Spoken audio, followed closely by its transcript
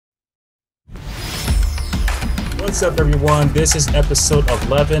What's up, everyone? This is episode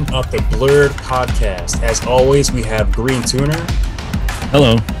 11 of the Blurred Podcast. As always, we have Green Tuner.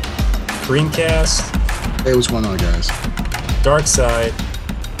 Hello. Greencast. Hey, what's going on, guys? Dark Side.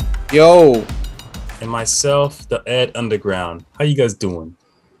 Yo. And myself, the Ed Underground. How you guys doing?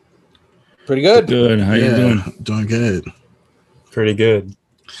 Pretty good. Good. How you doing? Doing good. Pretty good.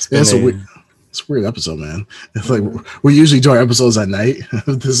 It's a weird episode, man. It's like we usually do our episodes at night.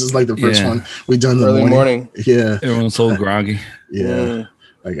 This is like the first one we done in the early morning. Yeah. Everyone's so groggy. Yeah.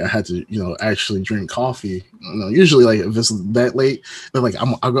 Like I had to, actually drink coffee. Usually like if it's that late, but like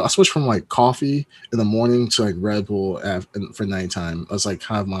I switch from like coffee in the morning to like Red Bull for nighttime. That's like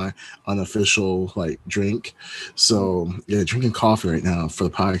kind of my unofficial like drink. So yeah, drinking coffee right now for the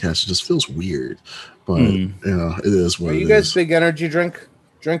podcast just feels weird, but it is what it is. Are you guys big energy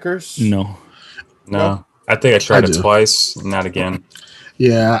drinkers? No. I think I tried it twice, not again.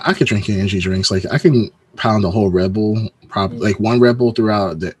 Yeah, I could drink energy drinks. Like I can pound a whole Red Bull, probably like one Red Bull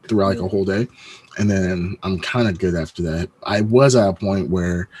throughout like a whole day, and then I'm kind of good after that. I was at a point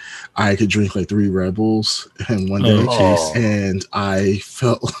where I could drink like 3 Red Bulls in one day, and I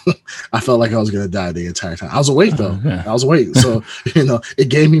felt like I was gonna die the entire time. I was awake though. I was awake, so it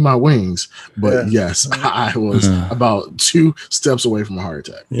gave me my wings. But yes, I was about 2 steps away from a heart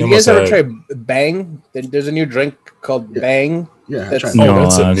attack. You guys ever try Bang? There's a new drink called Bang. Yeah, I've seen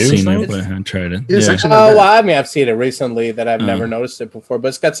it, but I haven't tried it. I've seen it recently that I've never noticed it before, but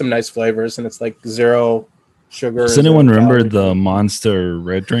it's got some nice flavors and it's like 0 sugar. Does anyone remember the Monster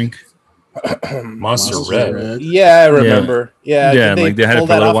Red drink? Monster Red? Yeah, I remember. Yeah, like they had it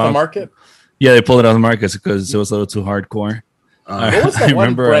for a little while. The market? Yeah, they pulled it off the market because it was a little too hardcore. What was the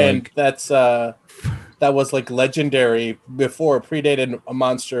one brand that was like legendary before, predated a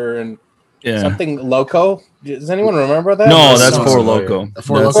Monster and something Loco? Does anyone remember that? No, that's Four Loko.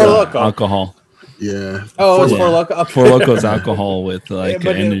 Four Loko. Alcohol. Yeah. Oh, it's Four Loko. Okay. Four Loko is alcohol with like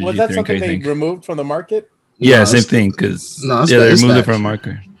energy was that drink, something they removed from the market? Yeah, same thing. Because they removed it from the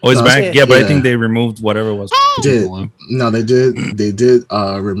market. Oh, it's back. Yeah, but I think they removed whatever was. They did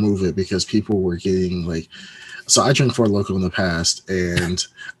remove it because people were getting like. So I drank Four Loko in the past, and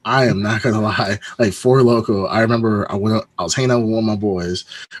I am not gonna lie. Like Four Loko, I remember I was hanging out with one of my boys.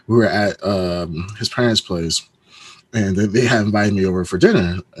 We were at his parents' place, and they had invited me over for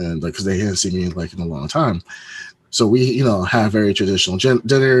dinner, and like because they hadn't seen me like in a long time. So we, have very traditional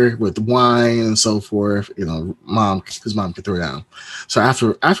dinner with wine and so forth. His mom could throw down. So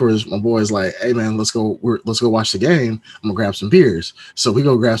afterwards, my boy's like, "Hey man, let's go watch the game. I'm gonna grab some beers." So we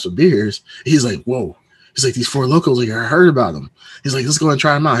go grab some beers. He's like, "Whoa." He's like, "These Four Locos, like I heard about them." He's like, "Let's go and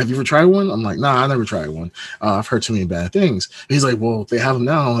try them out. Have you ever tried one?" I'm like, "Nah, I never tried one. I've heard too many bad things." He's like, "Well, they have them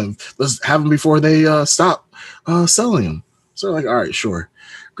now, and let's have them before they stop selling them." So we're like, "All right, sure."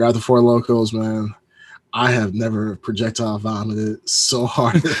 Grab the Four Locos, man. I have never projectile vomited so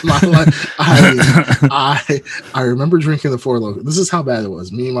hard in my life. I remember drinking the Four Loko. This is how bad it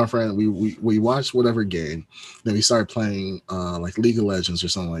was. Me and my friend, we watched whatever game. Then we started playing like League of Legends or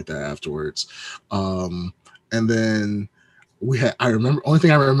something like that afterwards. And then only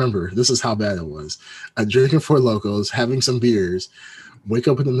thing I remember, this is how bad it was. I drinking Four Locos, having some beers, wake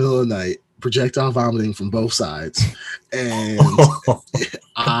up in the middle of the night, projectile vomiting from both sides, and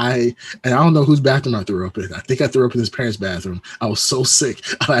I don't know whose bathroom I threw up in. I think I threw up in his parents' bathroom. I was so sick.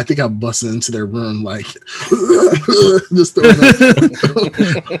 I think I busted into their room like just throwing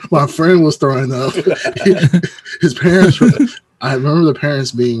up. My friend was throwing up. His parents. I remember the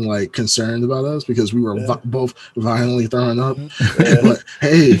parents being like concerned about us because we were both violently throwing up. But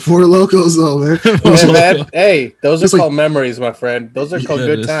hey, Four Locos though, man. Hey, those are called memories, my friend. Those are called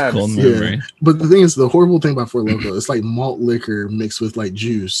good times. Yeah. But the thing is, the horrible thing about Four Loko, it's like malt liquor mixed with like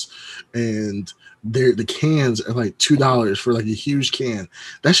juice, and the cans are like $2 for like a huge can.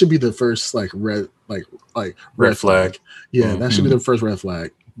 That should be the first like red flag. Yeah, that should be the first red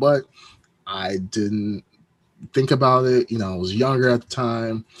flag. But I didn't think about it. I was younger at the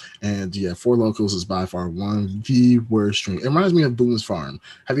time, and Four Locos is by far one of the worst drink. It reminds me of Boone's Farm.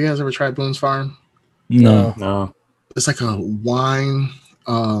 Have you guys ever tried Boone's Farm? No. It's like a wine,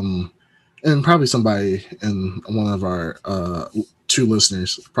 and probably somebody in one of our 2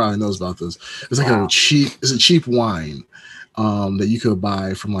 listeners probably knows about this. It's like a cheap wine that you could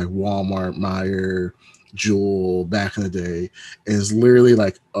buy from like Walmart, Meijer, Jewel back in the day. It's literally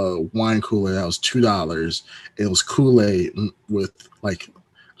like a wine cooler that was $2. It was Kool-Aid with like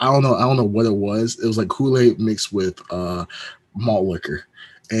I don't know what it was. It was like Kool-Aid mixed with malt liquor.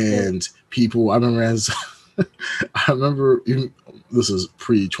 And people, I remember even, this is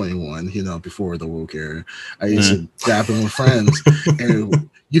pre-21, before the woke era. I used to dab in with friends, and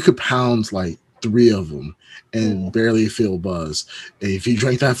you could pound like 3 of them and barely feel buzz. And if you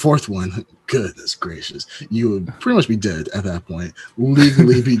drank that 4th one, goodness gracious, you would pretty much be dead at that point.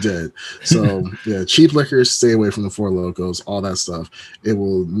 Legally be dead. So yeah, cheap liquors, stay away from the Four Locos, all that stuff. It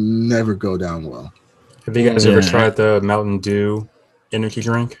will never go down well. Have you guys ever tried the Mountain Dew energy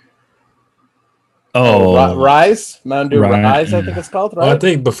drink? Rise? Mountain Dew Rise, I think it's called, right? Well, I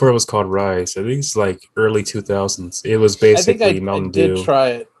think before it was called Rise. I think it's like early 2000s. It was basically Mountain Dew. I did try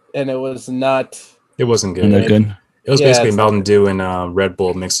it, and it was not... It wasn't good. It was basically Mountain Dew and Red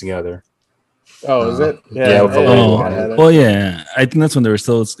Bull mixed together. Oh, is it? Yeah. Well, yeah. I think that's when they were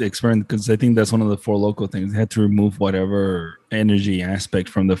still experimenting, because I think that's one of the Four Loko things. They had to remove whatever energy aspect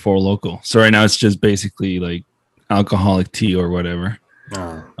from the Four Loko. So right now it's just basically like alcoholic tea or whatever.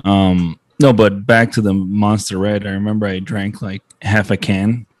 No, but back to the Monster Red. I remember I drank like half a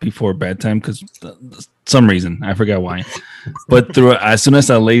can before bedtime because some reason I forgot why. But as soon as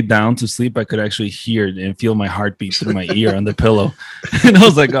I laid down to sleep, I could actually hear it and feel my heartbeat through my ear on the pillow. And I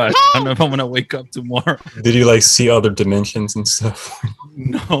was like, "God, I don't know if I'm gonna wake up tomorrow." Did you like see other dimensions and stuff?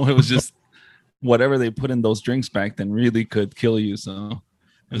 No, it was just whatever they put in those drinks back then really could kill you. So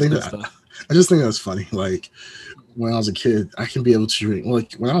I just think that's funny. Like when I was a kid, I can be able to drink.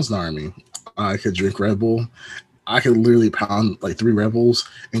 Like when I was in the Army, I could drink Red Bull. I could literally pound like 3 Red Bulls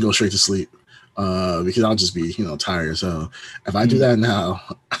and go straight to sleep because I'll just be, tired. So if I do that now,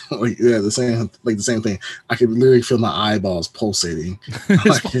 the same thing. I could literally feel my eyeballs pulsating.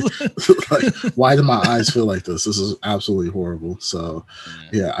 like, why do my eyes feel like this? This is absolutely horrible. So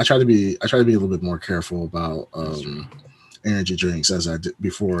yeah, I try to be a little bit more careful about energy drinks as I did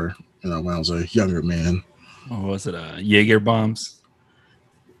before. When I was a younger man. What was it? Jaeger bombs.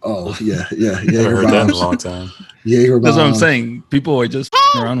 Oh yeah. Jaeger heard bombs. that in a long time. Jaeger bombs. That's what I'm saying. People were just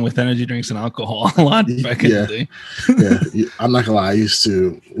around with energy drinks and alcohol a lot back in the day. Yeah, I'm not gonna lie. I used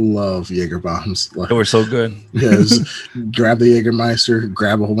to love Jaeger bombs. Like, they were so good. Yeah, grab the Jägermeister,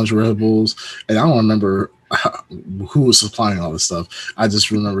 grab a whole bunch of Red Bulls, and I don't remember who was supplying all this stuff. I just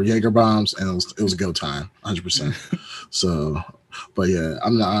remember Jaeger bombs, and it was go time, 100%. So, but yeah,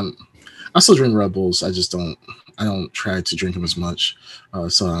 I still drink Red Bulls. I don't try to drink them as much,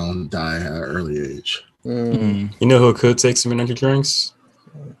 so I don't die at an early age. You know who could take some energy drinks?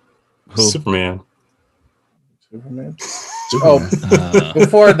 Who? Superman. Before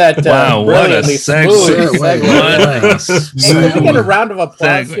that, wow, what a segue! Can we get a round of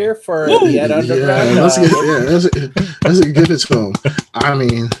applause here for the Ed Underground? Let's give it to him. I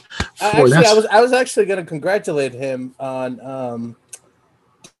mean, I was actually going to congratulate him on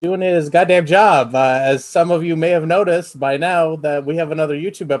doing his goddamn job. As some of you may have noticed by now, that we have another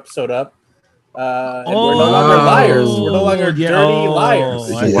YouTube episode up. And we're no longer liars. We're no longer dirty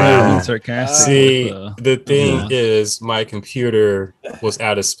liars. Wow. Sarcastic. See, the thing is, my computer was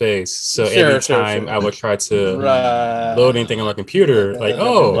out of space. So every time I would try to load anything on my computer, like,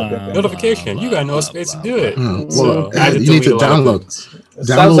 notification, you got no space to do it. So I had to you need to download.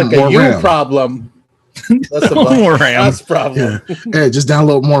 Sounds like a RAM. problem. That's more RAM. That's problem. Yeah, just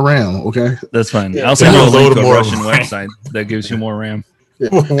download more RAM, okay? That's fine. I'll send you a link to a Russian website that gives you more RAM. Yeah.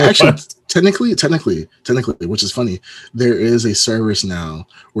 Actually, technically, which is funny, there is a service now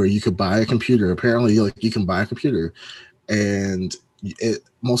where you could buy a computer. Apparently, you can buy a computer, and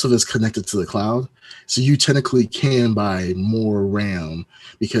most of it's connected to the cloud. So you technically can buy more RAM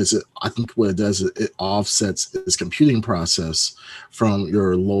because I think what it does is it offsets its computing process from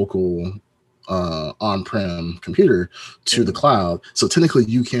your local on-prem computer to the cloud. So technically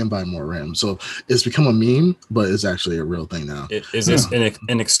you can buy more RAM. So it's become a meme, but it's actually a real thing now. Is this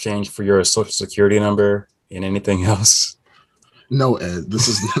in exchange for your social security number and anything else? No, Ed, this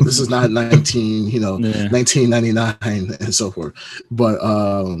is not 1999 and so forth. But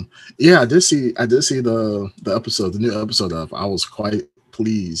I did see the episode, the new episode of. I was quite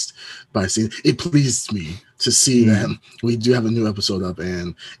pleased by seeing it. Pleased me to see that we do have a new episode up,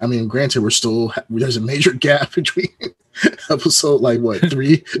 and I mean, granted, there's a major gap between episode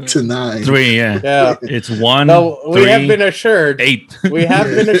 3 to 9. 3, yeah. It's 1. No, we have been assured 8. We have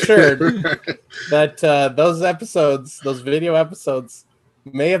been assured that those video episodes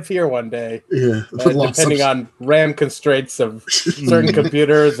may appear one day. Yeah, depending on RAM constraints of certain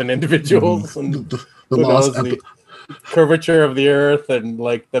computers and individuals, and the curvature of the earth and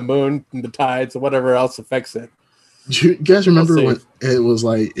like the moon and the tides and whatever else affects it. Do you guys remember when it was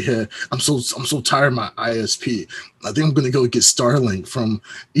like, I'm so tired of my ISP. I think I'm gonna go get Starlink from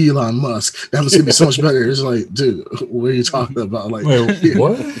Elon Musk. That was gonna be so much better. It's like, dude, what are you talking about? Like, wait,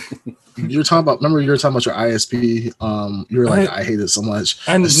 what? you're talking about. Remember, you were talking about your ISP. You were like, I hate it so much.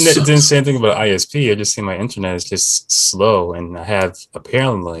 I didn't say anything about ISP. I just see my internet is just slow, and I have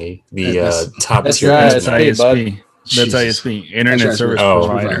apparently the top tier ISP. That's ISP, internet service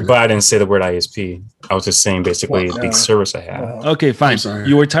provider. But I didn't say the word ISP. I was just saying basically the service I have. Okay, fine.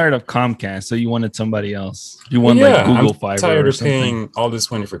 You were tired of Comcast, so you wanted somebody else. You want like Google Fiber. I'm tired of paying all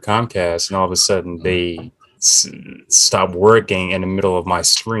this money for Comcast, and all of a sudden they stop working in the middle of my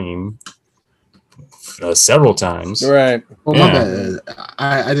stream several times. Right. Well, my bad.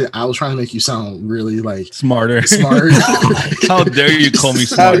 I was trying to make you sound really like smart. How dare you call me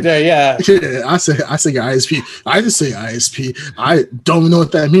smart? How dare, yeah. I say ISP. I just say ISP. I don't know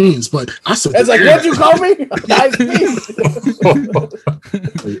what that means, but I said it's like, what'd you call me? ISP.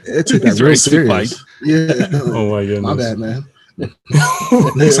 It took that real serious. Yeah. Oh my goodness. My bad, man.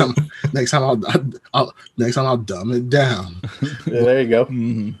 next time I'll dumb it down. Yeah, there you go.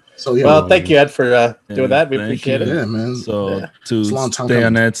 Mm-hmm. So yeah. Well, thank you, Ed, for doing that. We appreciate it. Yeah, man. So to stay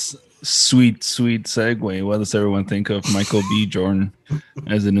on that sweet segue, what does everyone think of Michael B. Jordan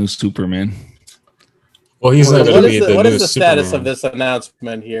as the new Superman? Well, he's not going to be the new Superman. What is the status of this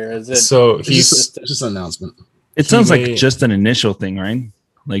announcement here? Is it he's just an announcement? It sounds like just an initial thing, right?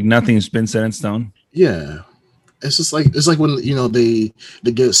 Like nothing's been set in stone. Yeah. It's just like when they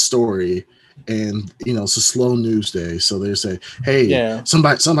get a story and it's a slow news day, so they say, hey,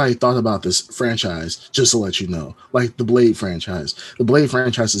 somebody thought about this franchise, just to let you know, like the Blade franchise. The Blade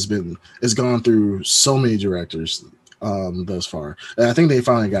franchise has gone through so many directors thus far, and I think they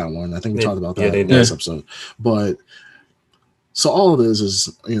finally got one. I think we talked about that in this episode. But so all of this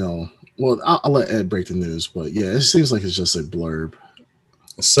is well, I'll let Ed break the news, but yeah, it seems like it's just a blurb.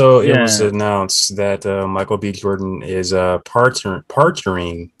 So it was announced that Michael B. Jordan is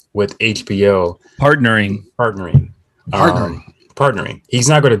partnering with HBO. Partnering. He's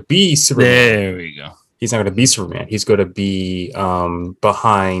not going to be Superman. There we go. He's not going to be Superman. He's going to be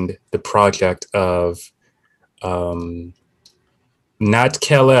behind the project of not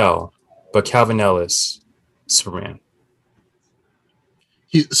Kal-El, but Calvin Ellis, Superman.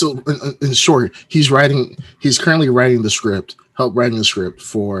 So in short, he's currently writing the script. Help writing the script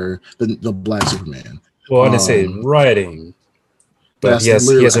for the Black Superman. Well, I didn't say writing, but he has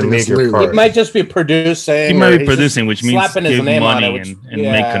a major part. He might just be producing. He might be producing, which means slapping his name money on it, and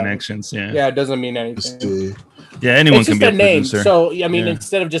make connections. Yeah, it doesn't mean anything. Yeah, anyone can be a name. producer. So I mean,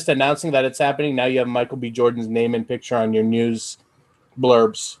 instead of just announcing that it's happening, now you have Michael B. Jordan's name and picture on your news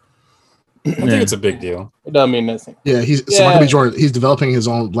blurbs. I think it's a big deal. It doesn't mean nothing. Yeah, Michael B. Jordan. He's developing his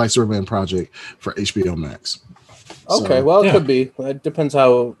own Black Superman project for HBO Max. Okay, well, it could be. It depends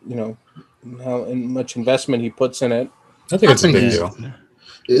how much investment he puts in it. I think it's a big deal.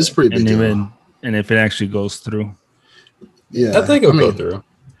 It's pretty big deal. And if it actually goes through. Yeah. I think it'll go through.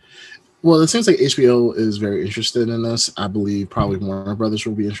 Well, it seems like HBO is very interested in this. I believe probably Warner Brothers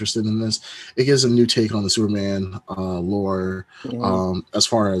will be interested in this. It gives a new take on the Superman lore, as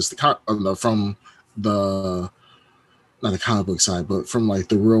far as from the not the comic book side, but from like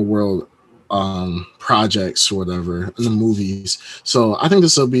the real world projects or whatever in the movies. So I think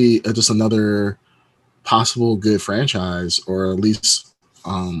this will be just another possible good franchise, or at least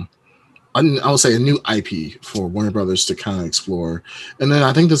I would say a new IP for Warner Brothers to kind of explore. And then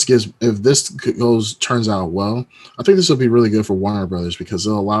I think if this turns out well, I think this will be really good for Warner Brothers, because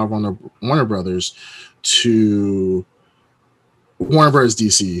it'll allow Warner Brothers DC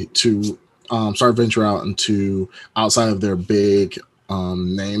to start venture out into outside of their big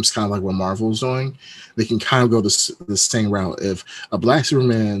names, kind of like what Marvel's doing. They can kind of go the same route. If a Black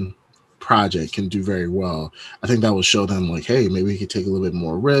Superman project can do very well, I think that will show them like, hey, maybe we could take a little bit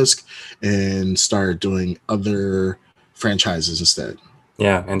more risk and start doing other franchises instead.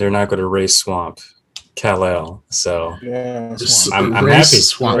 Yeah, and they're not going to race swamp Kal-El, so I'm happy.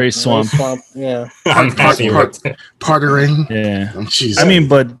 Race swamp. Yeah, I'm happy with it. Partnering. Yeah, I mean,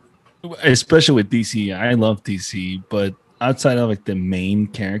 but especially with DC, I love DC, but outside of like the main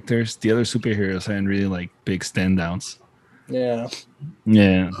characters, the other superheroes aren't really like big standouts. Yeah.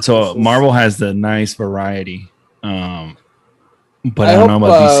 So Marvel has the nice variety, but I don't know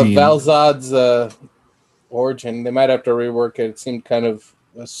about DC. Val-Zod's origin, they might have to rework it. It seemed kind of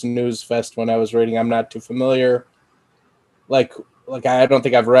a snooze fest when I was reading. I'm not too familiar. Like I don't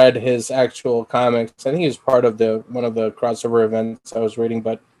think I've read his actual comics. I think he was part of one of the crossover events I was reading,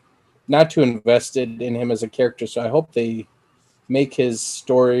 but not too invested in him as a character. So I hope they make his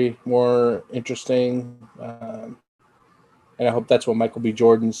story more interesting. And I hope that's what Michael B.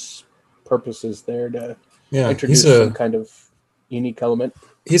 Jordan's purpose is there, to introduce some kind of unique element.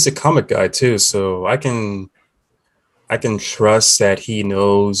 He's a comic guy too, so I can trust that he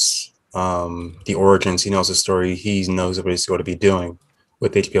knows the origins. He knows the story. He knows what he's going to be doing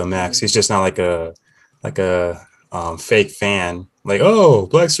with HBO Max. He's just not like a fake fan. Like, oh,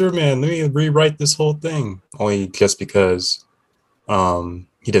 Black Superman, let me rewrite this whole thing. Only just because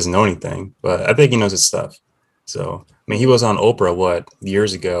he doesn't know anything. But I think he knows his stuff. So, I mean, he was on Oprah,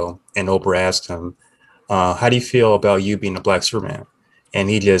 years ago, and Oprah asked him, how do you feel about you being a Black Superman? And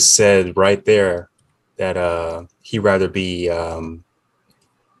he just said right there that he'd rather be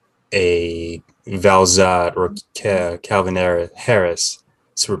a Val-Zod or Calvin Harris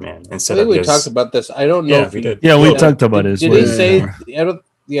Superman instead of. I think we talked about this. I don't know. Yeah, we did. Yeah, we talked about it. Did he say? I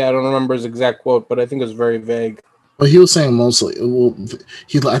don't remember his exact quote, but I think it was very vague. Well, he was saying mostly. Well,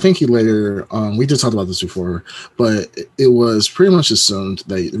 I think he later. We did talk about this before, but it was pretty much assumed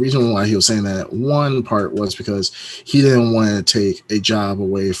that the reason why he was saying that one part was because he didn't want to take a job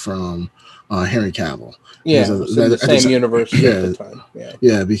away from Henry Cavill. Yeah, the same universe at the time.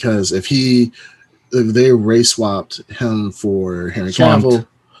 Yeah, because if they race swapped him for Henry Cavill.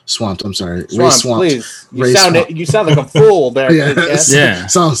 Swamped. I'm sorry. Swamped, please. You sound like a fool there. Yeah. I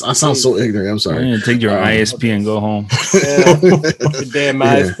sound so ignorant. I'm sorry. Take your ISP and go home. Damn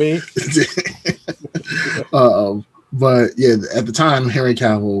ISP. But yeah, at the time, Henry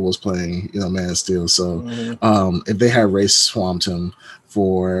Cavill was playing, Man of Steel. So if they had race swamped him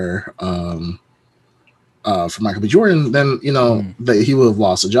for Michael B. Jordan, then he would have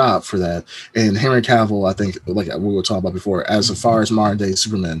lost a job for that. And Henry Cavill, I think, like we were talking about before, as far as modern day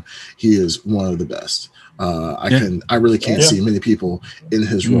Superman, he is one of the best. I really can't see many people in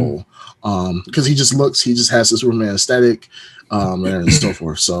his role because he just has the Superman aesthetic and so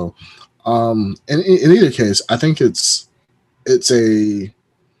forth. So in either case, I think it's a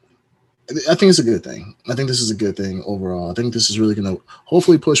good thing. I think this is a good thing overall. I think this is really going to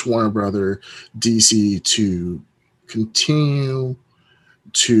hopefully push Warner Brother DC to continue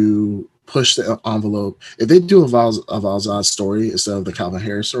to push the envelope. If they do a Val-Zod story instead of the Calvin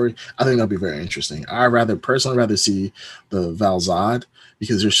Harris story, I think that'll be very interesting. I personally rather see the Val-Zod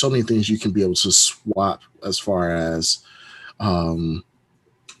because there's so many things you can be able to swap as far as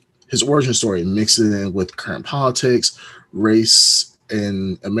his origin story, mix it in with current politics, race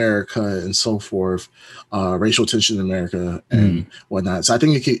in America and so forth, racial tension in America and whatnot. So I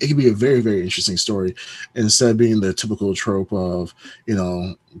think it could be a very, very interesting story instead of being the typical trope of,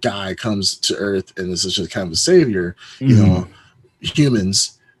 guy comes to Earth and is just kind of a savior,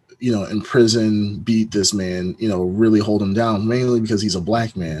 humans, in prison beat this man, really hold him down, mainly because he's a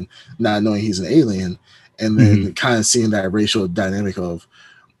black man, not knowing he's an alien. And then kind of seeing that racial dynamic of,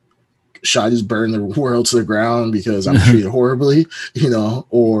 should I just burn the world to the ground because I'm treated horribly,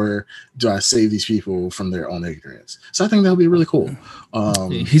 or do I save these people from their own ignorance? So I think that would be really cool.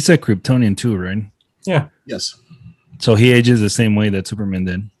 He's a Kryptonian too, right? Yeah. Yes. So he ages the same way that Superman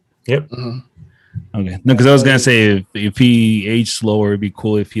did. Yep. Okay. No, because I was gonna say if he aged slower, it'd be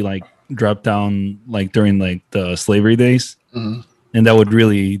cool if he dropped down during the slavery days, and that would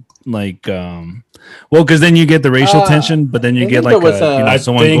really because then you get the racial tension, but then you get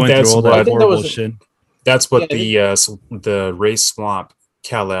someone going through all that horrible shit. That's what the race swamp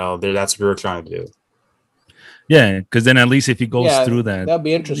Kal-El there. That's what we were trying to do. Yeah, because then at least if he goes through that'd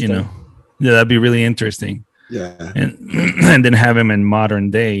be interesting. That'd be really interesting. Yeah, and then have him in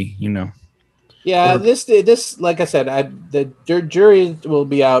modern day. Yeah, this like I said, the jury will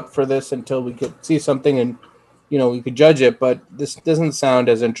be out for this until we could see something and. We could judge it, but this doesn't sound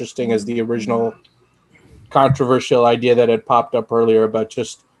as interesting as the original controversial idea that had popped up earlier about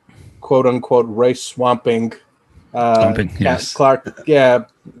just quote unquote race swamping. Yes. Clark Kent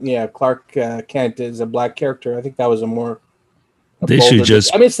is a black character. I think that was they should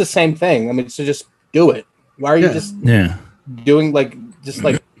just. I mean, it's the same thing. I mean, so just do it. Why are you just doing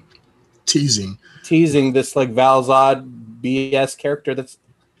teasing this Val-Zod BS character that's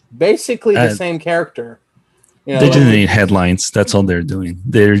basically the same character? They just need headlines. That's all they're doing.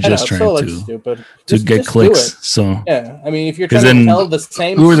 They're just trying to get clicks. So I mean, if you're trying to tell the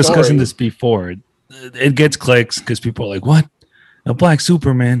same, we were discussing this before. It gets clicks because people are like, "What? A black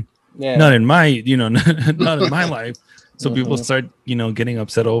Superman? Not in my, not in my life." So people start, getting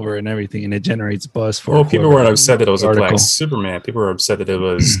upset over it and everything, and it generates buzz for. Well, people weren't upset that it was a black Superman. People were upset that it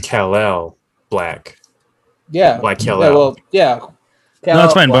was Kal-El black. Yeah, black Kal-El. No,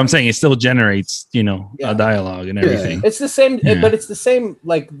 that's fine, but I'm saying it still generates, a dialogue and everything. It's the same, but it's the same.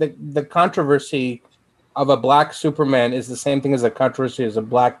 Like the controversy of a black Superman is the same thing as the controversy as a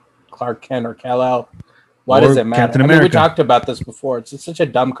black Clark Kent or Kal-El. Why does it matter? I mean, we talked about this before. It's such a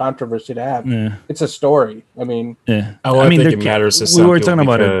dumb controversy to have. Yeah. It's a story. I mean, I think it matters to some we were talking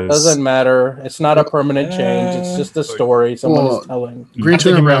about it. Doesn't matter. It's not a permanent change. It's just a story someone is telling. I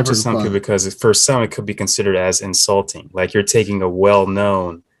think it matters to some people because for some it could be considered as insulting. Like you're taking a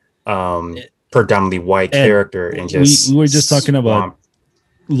well-known, predominantly white character and just. We were just talking about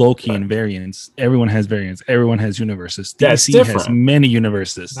Loki and variants. Everyone has variants. Everyone has universes. DC has many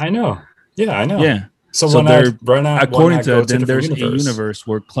universes. I know. Yeah, I know. Yeah. So according to then there's a universe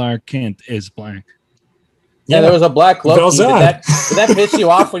where Clark Kent is black. Yeah, there was a black Loki. Did that piss you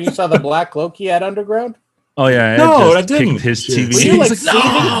off when you saw the black Loki at Underground? Oh yeah, no, I didn't. His TV. Were you like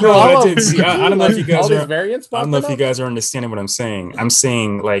no, I didn't. See, I don't know if you guys are. I don't know if you guys are understanding what I'm saying. I'm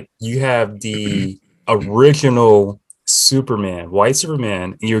saying like you have the original Superman, white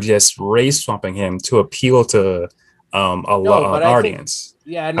Superman, and you're just race swapping him to appeal to an audience.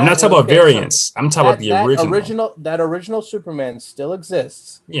 I'm not talking about variants. I'm talking about the original. That original Superman still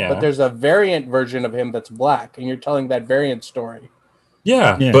exists. Yeah. But there's a variant version of him that's black, and you're telling that variant story.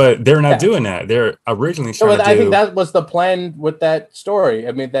 Yeah. But they're not doing that. They're originally trying to do... I think that was the plan with that story.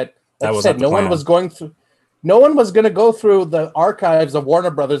 I mean, that was said, no one was going to go through the archives of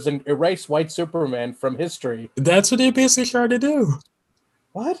Warner Brothers and erase white Superman from history. That's what they basically tried to do.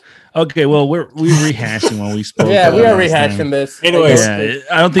 What? Okay, well, we're rehashing what we spoke. We are rehashing this. Anyways,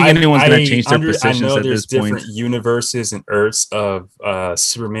 I don't think anyone's going to change their positions I know at there's this point. different universes and Earths of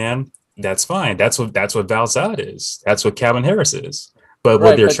Superman. That's fine. That's what Val Zod is. That's what Calvin Harris is. But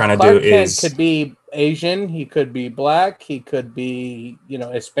what they're trying to do is could be Asian. He could be black. He could be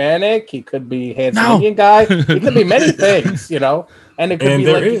Hispanic. He could be handsome Indian guy. He could be many things. And it could be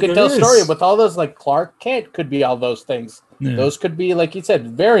like you could tell a story with all those, like Clark Kent could be all those things. Yeah. Those could be, like you said,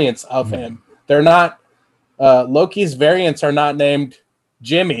 variants of him. They're not Loki's variants are not named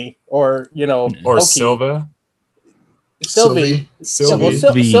Jimmy or or Silva. Sylvie.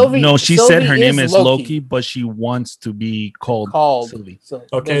 No, she said her name is Loki, but she wants to be called Sylvie.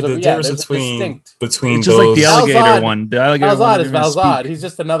 Okay, the difference between it's just like the alligator one. The alligator Val Zod is Val Zod. He's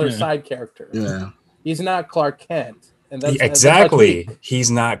just another side character. Yeah, he's not Clark Kent. And that's, exactly.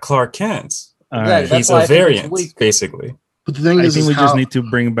 He's not Clark Kent. He's a variant, basically. But the thing is, we just need to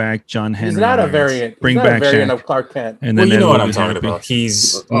bring back John Henry. He's not a variant. Bring back a variant of Clark Kent. And then you know what I'm talking about.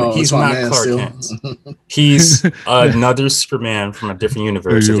 He's not Clark Kent. He's another Superman from a different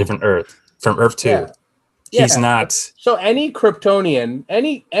universe, a different Earth, from Earth 2. Yeah. He's not. So any Kryptonian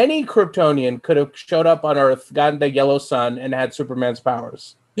could have showed up on Earth, gotten the yellow sun, and had Superman's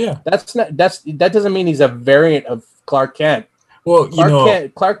powers. Yeah, that doesn't mean he's a variant of Clark Kent. Well,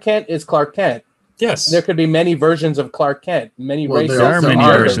 Clark Kent is Clark Kent. Yes, there could be many versions of Clark Kent. Races. There are many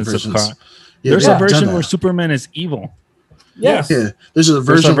versions of Clark. There's a version where Superman is evil. Yes. Yeah. There's a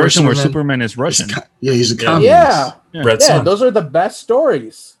version where Superman is Russian. He's a communist. Yeah. Those are the best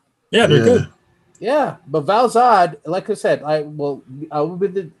stories. Yeah, they're good. Yeah, but Val Zod, like I said, we'll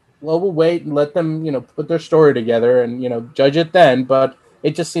wait and let them, put their story together and judge it then. But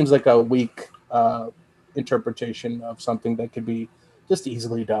it just seems like a weak interpretation of something that could be just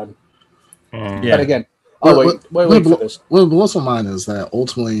easily done. But again, wait for this. What blows my mind is that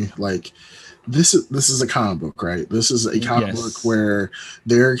ultimately, like, this is a comic book, right? This is a comic book where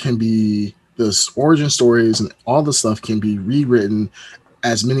there can be this origin stories and all the stuff can be rewritten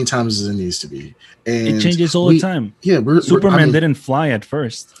as many times as it needs to be. And it changes all the time. Yeah, Superman didn't fly at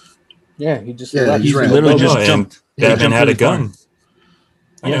first. Yeah, he just he literally just jumped. Batman had a gun.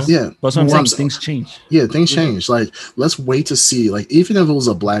 Yeah. But sometimes things change. Yeah, things change. Like, let's wait to see. Like, even if it was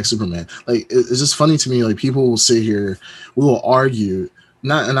a black Superman, like, it's just funny to me. Like, people will sit here, we will argue,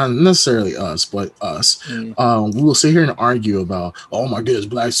 not necessarily us, but us. We will sit here and argue about, oh my goodness,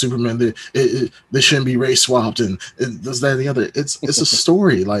 black Superman, they shouldn't be race swapped, and this, that, and the other. It's a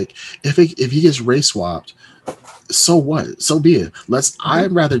story. Like, if he gets race swapped, so what? So be it.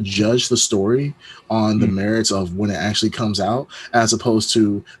 I'd rather judge the story on the merits of when it actually comes out, as opposed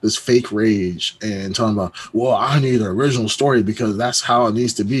to this fake rage and talking about, well, I need the original story because that's how it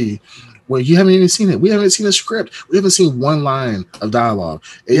needs to be. Well, you haven't even seen it. We haven't seen a script. We haven't seen one line of dialogue.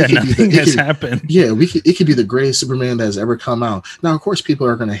 Nothing has happened. Yeah, it could be the greatest Superman that has ever come out. Now, of course, people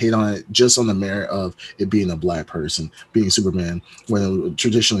are going to hate on it just on the merit of it being a black person, being Superman, when it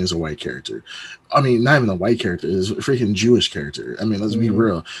traditionally is a white character. I mean, not even a white character, it's a freaking Jewish character. I mean, let's be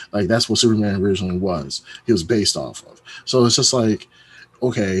real. Like, that's what Superman originally was. He was based off of. So it's just like,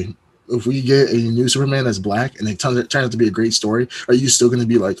 okay, if we get a new Superman that's black and it turns out to be a great story, are you still going to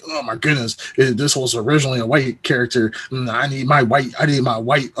be like, oh my goodness, this was originally a white character, I need my white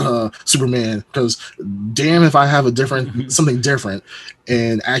Superman, because damn if I have something different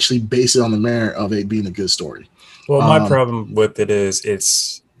and actually base it on the merit of it being a good story. Well, my problem with it is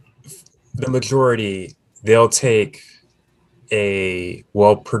it's the majority. They'll take a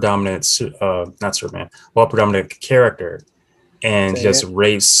well-predominant character and just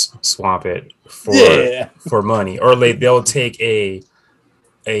race swap it for money, or they'll take a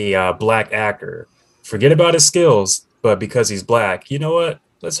black actor, forget about his skills, but because he's black, you know what?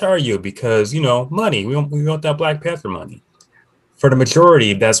 Let's hire you because money. We want that Black Panther money. For the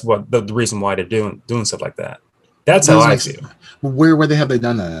majority, that's what the reason why they're doing stuff like that. That's how I feel. Where have they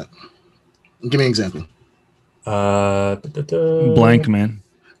done that at? Give me an example. Blank Man.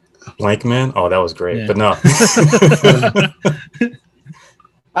 Oh, that was great, but no.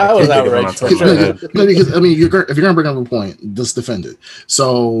 I was outraged. No, because if you're gonna bring up a point, just defend it.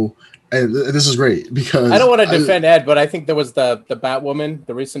 So, and this is great because I don't want to defend Ed, but I think there was the Batwoman,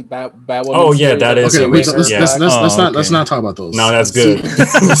 the recent Batwoman. Oh yeah, that is okay. Let's not talk about those. No, that's good.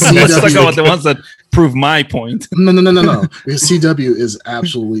 Let's talk about the ones that prove my point. No. Because CW is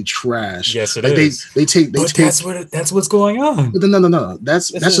absolutely trash. Yes, it is. That's what's going on. No.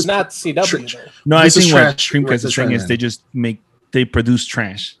 That's just not CW. No, I think what Dreamcast is saying is they produce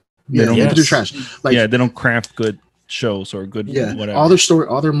trash. They produce trash. They don't craft good shows or good whatever.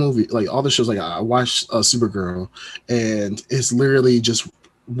 All their movies, like all the shows, like I watched Supergirl, and it's literally just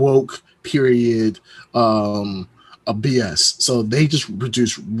woke period a BS. So they just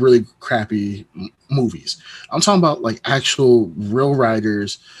produce really crappy movies. I'm talking about like actual real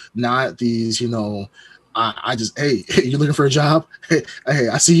writers, not these, I just, hey, you looking for a job? Hey,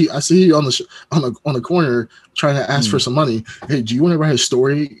 I see you on the corner trying to ask for some money. Hey, do you want to write a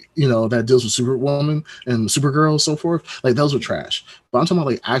story, that deals with Superwoman and Supergirl and so forth? Like those are trash. But I'm talking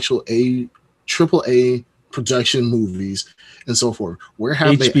about like actual triple A production movies and so forth. Where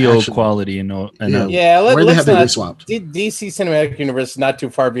have HBO quality and where they have they swapped? DC Cinematic Universe is not too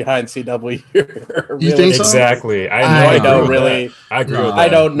far behind CW here. Really. You think so? Exactly. I don't really. I agree with that. I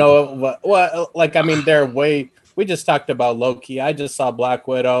don't know what. Like, I mean, they're way. We just talked about Loki. I just saw Black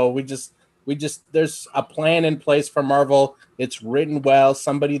Widow. We just. There's a plan in place for Marvel. It's written well.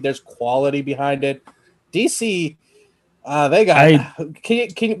 There's quality behind it. DC. They got.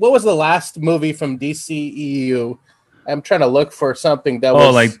 What was the last movie from DCEU? I'm trying to look for something that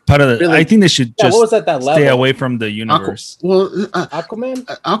was like part of the. Really, I think they should just what was at that stay level? away from the universe. Aquaman.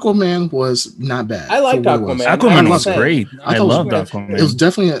 Aquaman was not bad. I liked Aquaman. Aquaman was great. I loved Aquaman. It was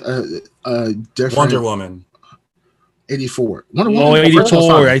definitely a different Wonder Woman. 84. Wonder Woman.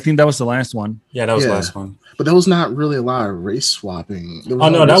 84. I think that was the last one. Yeah, that was the last one. But there was not really a lot of race swapping. Oh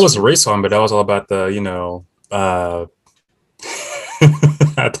no, that was a race one, but that was all about the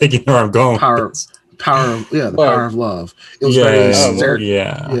I think you know where I'm going. Power of love. It was very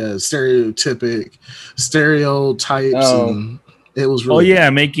stereotypes, and it was really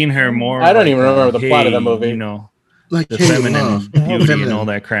making her more. I don't even remember the plot of the movie. Like the feminine beauty and all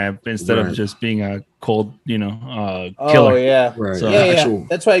that crap instead of just being a cold, killer. Oh yeah, right. So,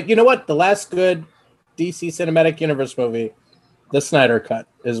 that's why. You know what? The last good DC Cinematic Universe movie, the Snyder Cut,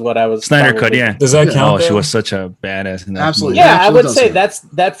 is what I was. Snyder Cut, yeah. Does that count? Oh, she was such a badass in that. Absolutely. movie. Yeah, I would say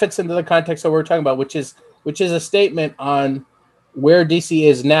that fits into the context that we're talking about, which is a statement on where DC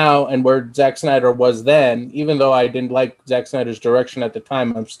is now and where Zack Snyder was then. Even though I didn't like Zack Snyder's direction at the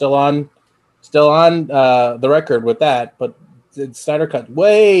time, I'm still on the record with that. But the Snyder Cut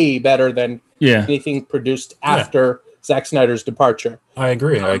way better than anything produced after Zack Snyder's departure. I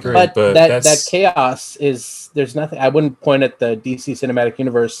agree. But that chaos is, there's nothing. I wouldn't point at the DC Cinematic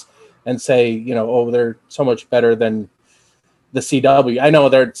Universe and say, they're so much better than the CW. I know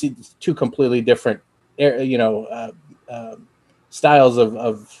they're two completely different, styles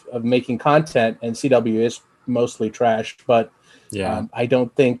of making content, and CW is mostly trash. But I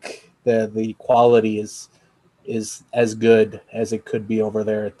don't think the quality is as good as it could be over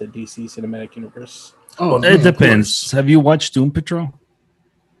there at the DC Cinematic Universe. Oh, it depends. Have you watched Doom Patrol?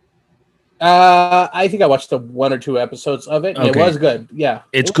 I think I watched the 1 or 2 episodes of it, and it was good. Yeah,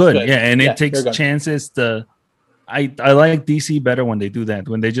 it's good. Yeah, and it takes chances to. I like DC better when they do that.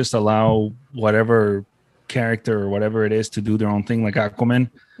 When they just allow whatever character or whatever it is to do their own thing, like Aquaman,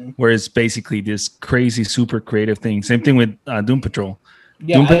 where it's basically this crazy, super creative thing. Same thing with Doom Patrol.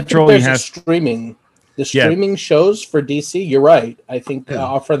 Yeah, Doom Patrol, you have streaming. The streaming shows for DC, you're right. I think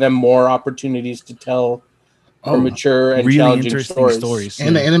offer them more opportunities to tell for mature and really challenging interesting stories.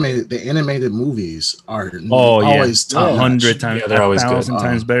 And the animated movies are always top 100 times, they're always 1,000 good.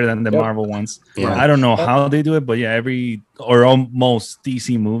 times better than the Marvel ones. Yeah. I don't know how they do it, but every or almost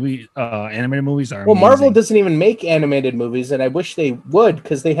DC movie, animated movies are. Well, amazing. Marvel doesn't even make animated movies, and I wish they would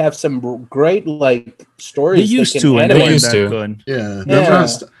because they have some great stories. They used to, and they weren't that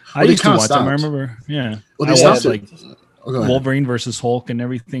good. I used to watch them. I remember. Yeah, I watched Wolverine versus Hulk and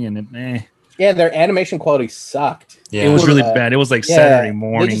everything, and yeah, their animation quality sucked. Yeah. It was really bad. It was like Saturday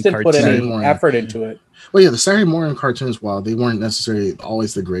morning. They just didn't put any effort into it. Well, the Saturday morning cartoons, while they weren't necessarily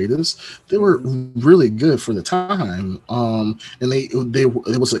always the greatest, they were really good for the time. And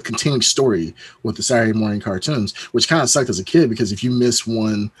it was a continuing story with the Saturday morning cartoons, which kind of sucked as a kid because if you miss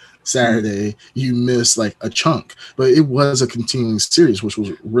one Saturday, you miss like a chunk. But it was a continuing series, which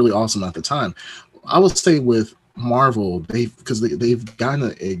was really awesome at the time. I would say with Marvel, they've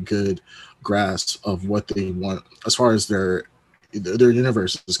gotten a good grasp of what they want as far as their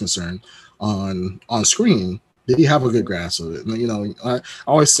universe is concerned on screen. They have a good grasp of it. And, I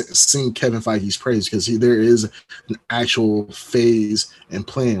always sing Kevin Feige's praise because there is an actual phase and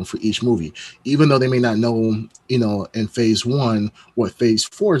plan for each movie. Even though they may not know, in phase 1 what phase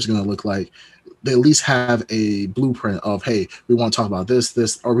 4 is going to look like, they at least have a blueprint of, hey, we want to talk about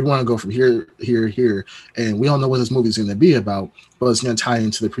this, or we want to go from here, and we don't know what this movie is going to be about, but it's going to tie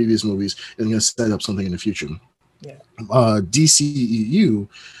into the previous movies and going to set up something in the future. Yeah. DCEU,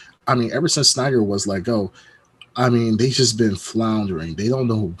 ever since Snyder was let go, they've just been floundering. They don't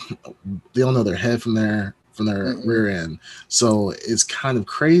know their head from their rear end. So it's kind of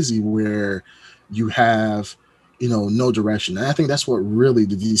crazy where you have no direction. And I think that's what really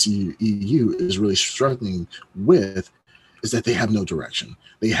the DCEU is really struggling with, is that they have no direction.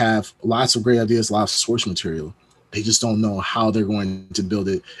 They have lots of great ideas, lots of source material. They just don't know how they're going to build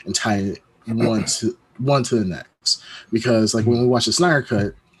it and tie it one to the next. Because like when we watch the Snyder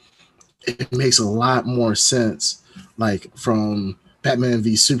Cut, it makes a lot more sense, like from Batman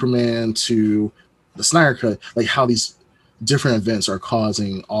v Superman to the Snyder Cut, like how these different events are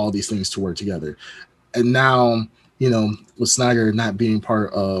causing all these things to work together. And now, with Snyder not being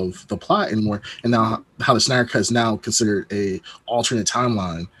part of the plot anymore, and now how the Snyder Cut is now considered a alternate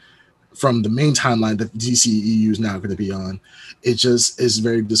timeline from the main timeline that DCEU is now going to be on, it just is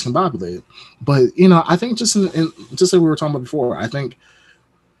very discombobulated. But I think just like we were talking about before, I think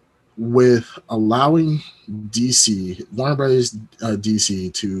with allowing Warner Brothers,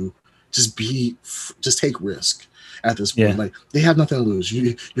 DC to just take risk at this point. Like they have nothing to lose.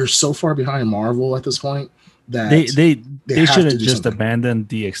 You're so far behind Marvel at this point that they should have just abandoned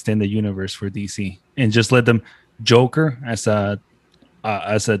the extended universe for DC and just let them Joker as a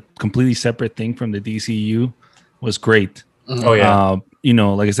completely separate thing from the DCU was great. Oh yeah.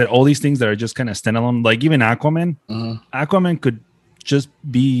 Like I said, all these things that are just kind of standalone, like even Aquaman. Aquaman could just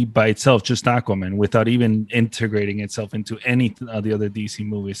be by itself, just Aquaman, without even integrating itself into any of the other DC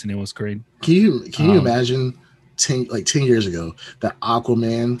movies, and it was great. Can you imagine 10 years ago that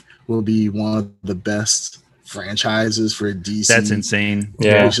Aquaman will be one of the best franchises for DC? That's insane.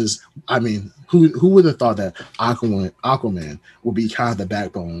 Yeah. Which is, who would have thought that Aquaman will be kind of the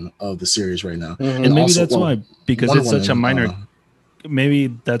backbone of the series right now? And maybe also, that's why, because it's such a minor. Maybe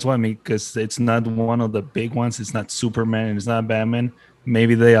that's why, because it's not one of the big ones. It's not Superman and it's not Batman.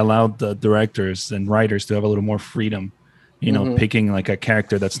 Maybe they allowed the directors and writers to have a little more freedom, picking like a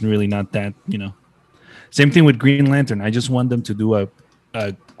character that's really not that, Same thing with Green Lantern. I just want them to do a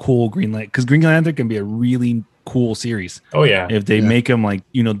cool Green Lantern, because Green Lantern can be a really cool series. Oh yeah. If they make him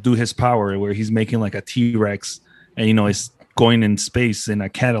do his power where he's making like a T-Rex and is going in space in a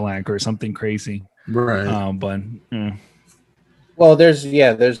Cadillac or something crazy. Right. Well, there's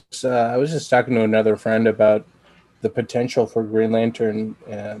I was just talking to another friend about the potential for Green Lantern.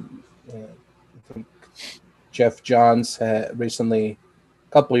 I think Jeff Johns had recently,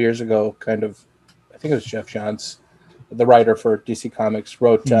 a couple of years ago, I think it was Jeff Johns, the writer for DC Comics,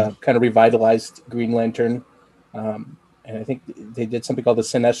 wrote kind of revitalized Green Lantern. And I think they did something called the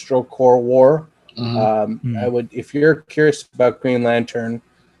Sinestro Corps War. If you're curious about Green Lantern,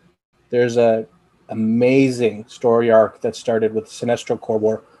 there's a amazing story arc that started with the Sinestro Corps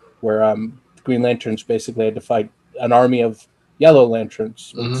War, where Green Lanterns basically had to fight an army of Yellow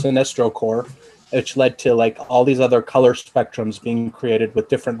Lanterns with Sinestro Corps, which led to like all these other color spectrums being created with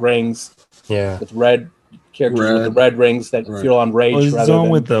different rings. Yeah, with red characters with the red rings that feel on rage rather than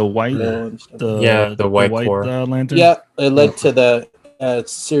with the white. The white core. Lantern. Yeah, it led to the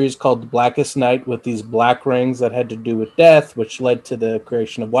series called Blackest Night with these black rings that had to do with death, which led to the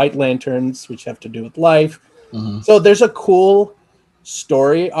creation of White Lanterns, which have to do with life. So there's a cool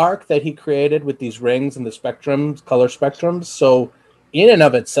story arc that he created with these rings and the spectrums, color spectrums. So in and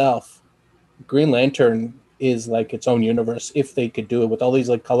of itself, Green Lantern is like its own universe if they could do it with all these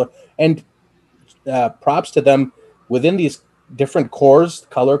like color and props to them within these different cores,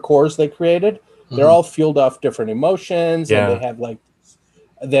 color cores they created. They're all fueled off different emotions and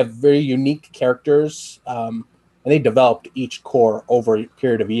they have very unique characters. And they developed each core over a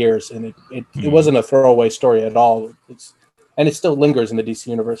period of years, and it wasn't a throwaway story at all. And it still lingers in the DC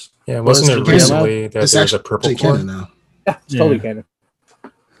universe. Yeah, wasn't it recently that there's a purple core now? Yeah, it's totally canon.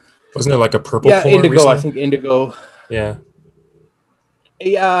 Wasn't there like a purple core? Indigo. Recently? I think Indigo. Yeah.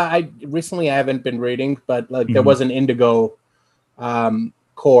 Yeah, I haven't been reading, but like there was an Indigo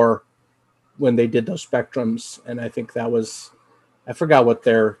core when they did those spectrums, and I think that was I forgot what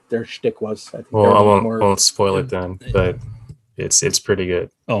their shtick was. I think I won't spoil it then, but it's pretty good.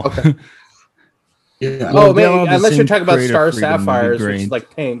 Oh, okay. Yeah. Oh, maybe unless you're talking about Star Sapphires, which is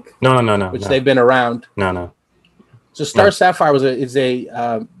like pink. No. Which they've been around. No. So Star Sapphire is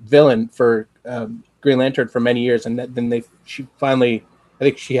a villain for Green Lantern for many years, and then she finally, I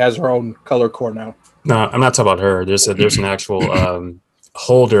think she has her own color core now. No, I'm not talking about her. There's an actual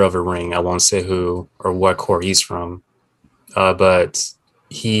holder of a ring. I won't say who or what core he's from, but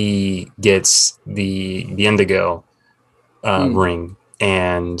he gets the Indigo ring,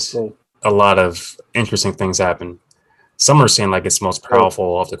 and a lot of interesting things happen. Some are saying like it's most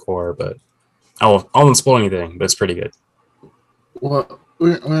powerful of the core, but I won't spoil anything, but it's pretty good. Well,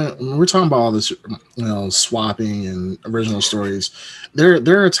 when we're talking about all this, swapping and original stories,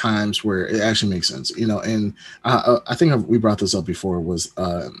 there are times where it actually makes sense, and I think we brought this up before, was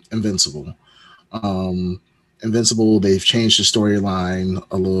Invincible. Invincible, they've changed the storyline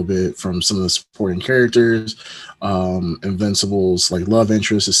a little bit from some of the supporting characters. Invincible's like love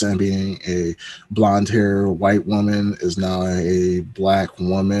interest, instead of being a blonde hair white woman, is now a black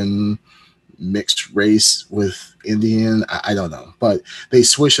woman, mixed race with Indian. I don't know, but they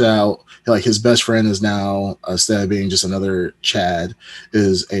switched it out. Like his best friend is now, instead of being just another Chad,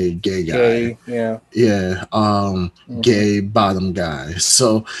 is a gay guy. Gay bottom guy.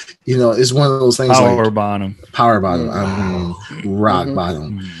 So it's one of those things. Power bottom. I mean, rock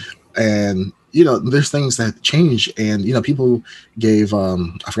bottom. And there's things that change, and people gave I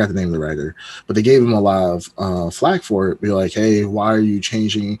forgot the name of the writer, but they gave him a lot of flack for it. Be like, hey, why are you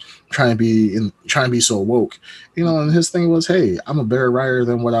changing, trying to be so woke? And his thing was, hey, I'm a better writer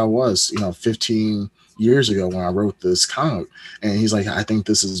than what I was 15 years ago when I wrote this comic. And he's like, I think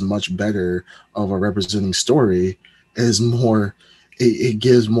this is much better of a representing story. It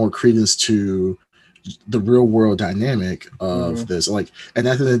gives more credence to the real world dynamic of this. Like, and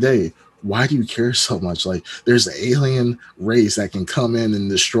at the end of the day, why do you care so much? Like, there's an alien race that can come in and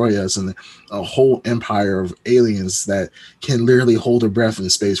destroy us, and a whole empire of aliens that can literally hold their breath in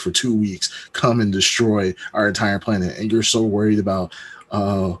space for 2 weeks come and destroy our entire planet. And you're so worried about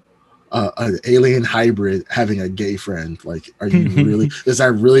an alien hybrid having a gay friend. Like, are you really? Is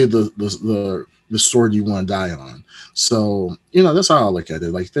that really the sword you want to die on? So that's how I look at it.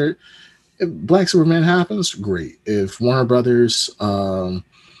 Like, if Black Superman happens, great. If Warner Brothers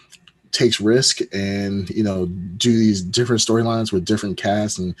takes risk and do these different storylines with different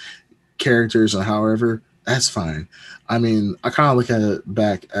casts and characters and however, that's fine. I mean, I kind of look at it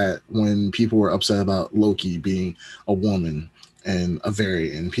back at when people were upset about Loki being a woman and a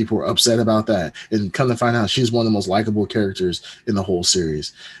variant, and people were upset about that, and come to find out she's one of the most likable characters in the whole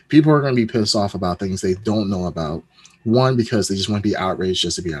series. People are going to be pissed off about things they don't know about. One, because they just want to be outraged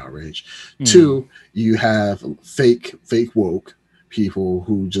just to be outraged. Two, you have fake woke people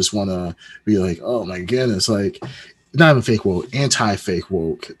who just want to be like, oh my goodness, like, not even fake woke, anti-fake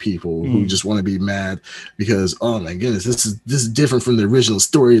woke people who just want to be mad because, oh my goodness, this is different from the original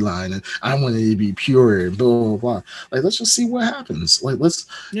storyline, and I want it to be pure and blah blah blah. Like, let's just see what happens. Like, let's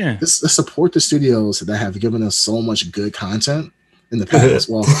support the studios that have given us so much good content in the past.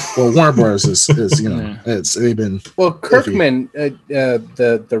 well, Warner Bros. is they've been Kirkman,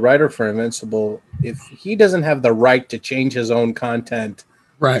 the writer for Invincible, if he doesn't have the right to change his own content,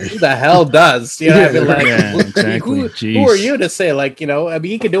 right? Who the hell does? Exactly. Who are you to say? Like, I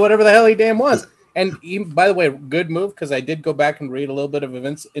mean, he can do whatever the hell he damn wants. And by the way, good move, because I did go back and read a little bit of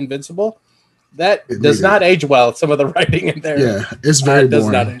Invincible. That does not age well. Some of the writing in there, it's very boring. Does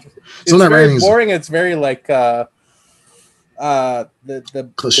not age. It's very boring. It's very like the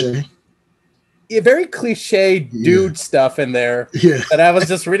cliche. Very cliche dude stuff in there that I was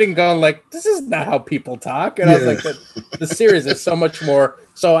just reading going like, this is not how people talk. And I was like, the series is so much more.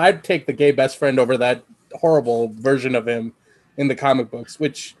 So I'd take the gay best friend over that horrible version of him in the comic books,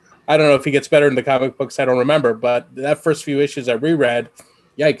 which I don't know if he gets better in the comic books. I don't remember, but that first few issues I reread,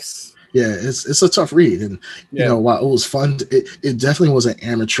 yikes. Yeah, it's a tough read, and you know, while it was fun, it definitely was an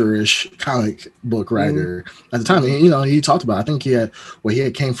amateurish comic book writer at the time. And, you know, he talked about, I think he had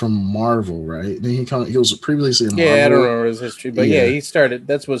came from Marvel, right? Then he was previously in Marvel. Yeah, I don't remember his history, but he started.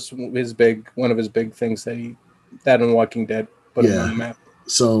 That was one of his big things that in Walking Dead put him on the map.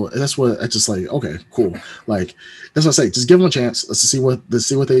 So that's what I just like. Okay, cool. Like that's what I say. Just give them a chance. Let's see what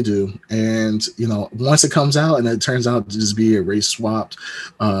they do. And you know, once it comes out and it turns out to just be a race swapped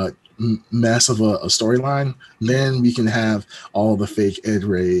mess of a storyline, then we can have all the fake Ed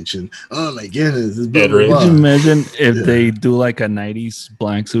rage and oh my goodness, Could you imagine if they do like a '90s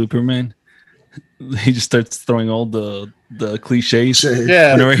Black Superman? He just starts throwing all the cliches.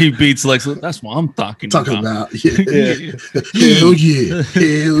 Yeah. Whenever he beats Lex, that's what I'm talking about. Yeah. Hell yeah.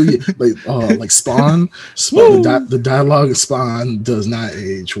 Like Spawn. The dialogue of Spawn does not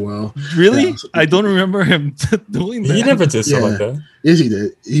age well. Really? Yeah. I don't remember him doing that. He never did something like that. Yes, he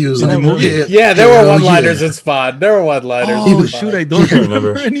did. He was in the movie. There were one-liners in Spawn. There were one-liners. Oh shoot! I don't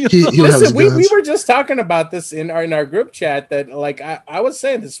remember any of those. Listen, we were just talking about this in our group chat that like I was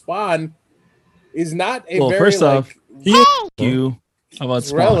saying that Spawn is not a very first off, you about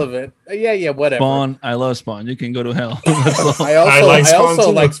Spawn. Relevant. Yeah, whatever. Spawn, I love Spawn. You can go to hell. I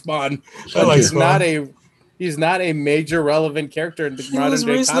also like Spawn. He's not a major relevant character in the modern day. He was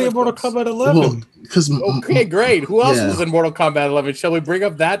recently in Mortal Kombat 11. Okay, great. Who else was in Mortal Kombat 11? Shall we bring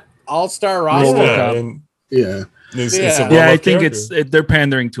up that all-star roster? I think they're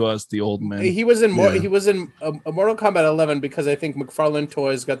pandering to us, the old men. He was in Mortal Kombat 11 because I think McFarlane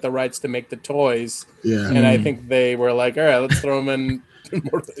Toys got the rights to make the toys. Yeah, and I think they were like, all right, let's throw him in. Who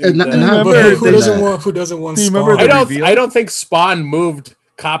doesn't want Spawn? I don't think Spawn moved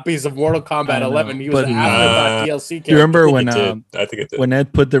copies of Mortal Kombat 11. He was an afterthought DLC character. You remember when I think it did. When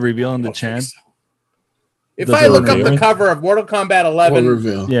Ed put the reveal in the chat? If I look up the cover of Mortal Kombat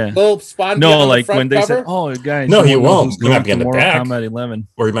 11, will Spawn be on the front when they cover? said, "Oh, guys, no, he won't. He might be in the Mortal back, Kombat 11,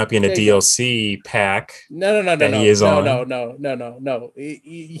 or he might be in a DLC pack." No.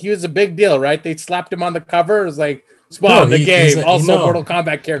 He was a big deal, right? They slapped him on the cover. It was like Spawn, the game, Mortal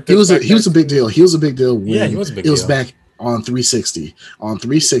Kombat character. He was a big deal. He was a big deal. When he was a big deal. It was back on 360. On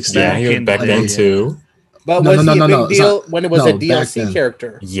 360, yeah, he was back then too. But was he a big deal when it was a DLC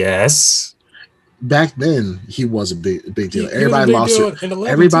character? Yes. Back then, he was a big deal.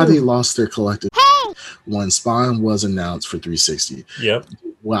 Everybody lost their collective when Spawn was announced for 360. Yep.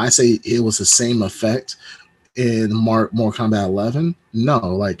 When I say it was the same effect in Mortal Kombat 11, no,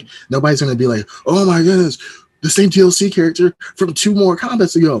 like nobody's gonna be like, "Oh my goodness, the same DLC character from 2 Mortal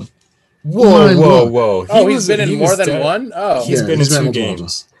Kombats ago." Whoa! He's been in more than one. Oh, he's been in 2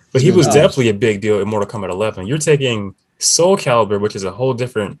 games, but he was definitely a big deal in Mortal Kombat 11. You're taking Soul Calibur, which is a whole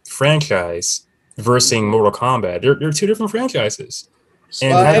different franchise, versus Mortal Kombat. They're 2 different franchises.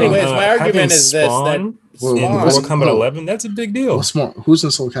 And my argument is this: that in Mortal Kombat 11, that's a big deal. Who's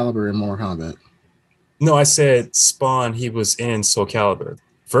in Soul Calibur in Mortal Kombat? No, I said Spawn. He was in Soul Calibur.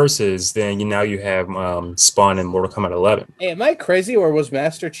 Versus then now you have Spawn in Mortal Kombat 11. Hey, am I crazy, or was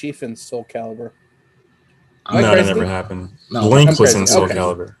Master Chief in Soul Calibur? No, that never happened. No, Blink was in Soul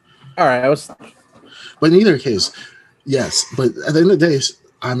Calibur. All right, But in either case, yes. But at the end of the day,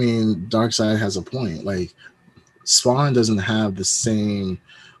 I mean, Darkseid has a point. Like, Spawn doesn't have the same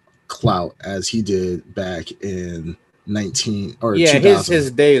clout as he did back in 2000.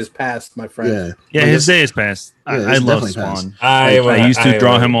 his day is past, my friend. Yeah, his day is past. I love Spawn. I used to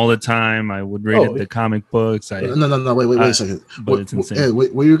draw him all the time. I would read the comic books. No, wait a second. But it's insane.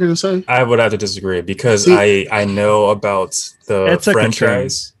 What were you gonna say? I would have to disagree because I know about the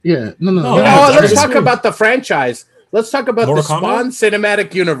franchise. Yeah, no. Let's talk about the franchise. Let's talk about the Spawn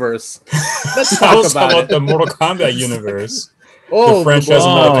cinematic universe. Let's talk about the Mortal Kombat universe. No,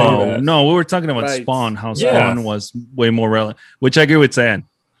 we were talking about Spawn. How Spawn was way more relevant, which I agree with Sayed.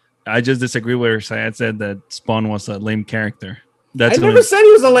 I just disagree where Sayed said that Spawn was a lame character. I never said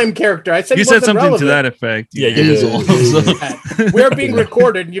he was a lame character. I said you said something to that effect. Yeah, you did. We're being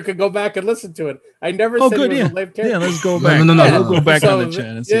recorded, and you can go back and listen to it. I never said he was a lame character. Yeah, let's go back. No. We'll go back on the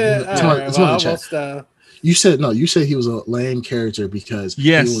chat. You said he was a lame character because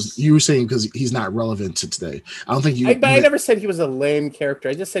you were saying because he's not relevant to today. I don't think you. But I never said he was a lame character.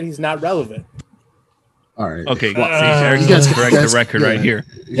 I just said he's not relevant. All right. Okay. You guys correct the record right here.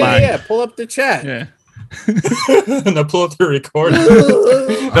 Yeah. Pull up the chat. Yeah. And I pull up the recording.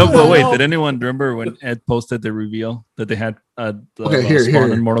 No, but wait, did anyone remember when Ed posted the reveal that they had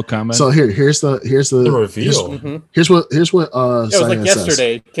Spawn in Mortal Kombat? So here's the reveal. Here's what it was like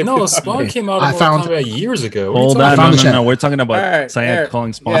yesterday. No, Spawn came out of Mortal Kombat years ago. Hold on, no, we're talking about Syed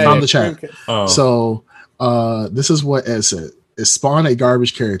calling Spawn. I found the chat. So this is what Ed said. Is Spawn a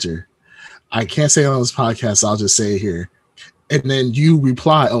garbage character? I can't say it on this podcast, so I'll just say it here. And then you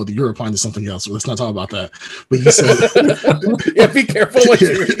reply, you're replying to something else. Let's not talk about that. But he said, yeah, be careful what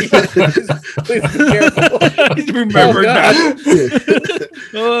you read. Please be careful. Remember that.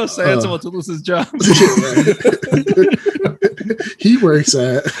 Sayed's about to lose his job. He works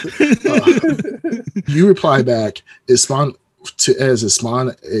at, you reply back, is Spawn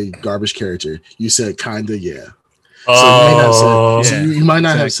a garbage character? You said, kinda, yeah. You might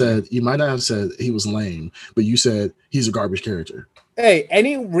not have said he was lame, but you said he's a garbage character. Hey,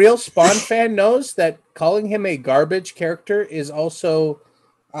 any real Spawn fan knows that calling him a garbage character is also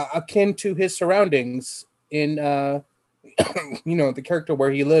akin to his surroundings in the character where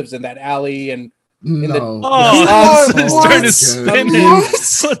he lives in that alley and he's trying to spin it.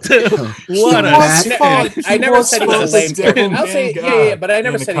 I never said he was a lame character. I'll say but I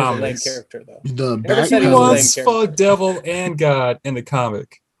never said he was a lame character though. He was fuck devil and God in the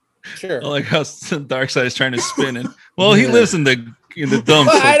comic. Sure. I like how Darkseid is trying to spin it. Well, he lives in the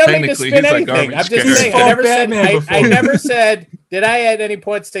dumps, so I don't technically mean to spin he's anything. a garbage I'm just character. saying. I never said. Did I at any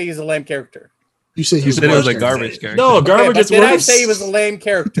point say he's a lame character? You said he was a garbage character. No, garbage is worse. Did I say he was a lame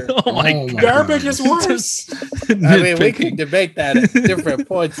character? Oh my God. Garbage is worse. I mean, we can debate that at different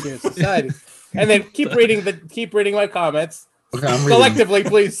points in society. And then keep reading my comments. Okay, collectively,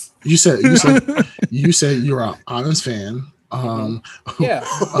 please. You said you're an honest fan.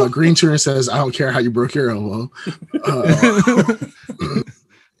 Green Turin says, I don't care how you broke your elbow.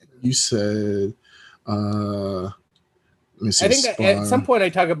 You said let me see, I think at some point I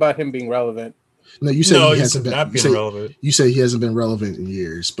talk about him being relevant. No, you said he hasn't been relevant. You say he hasn't been relevant in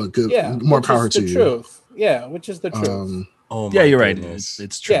years, but good. Yeah, more power to you. Truth. Yeah, which is the truth. You're right.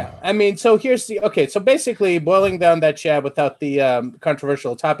 It's true. Yeah, I mean, so here's so basically boiling down that chat without the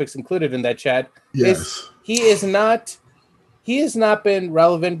controversial topics included in that chat. Yes, he has not been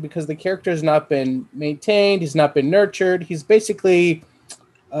relevant because the character has not been maintained. He's not been nurtured. He's basically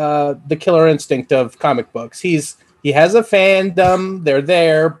the killer instinct of comic books. He has a fandom, they're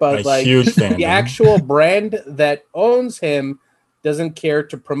there, but the actual brand that owns him doesn't care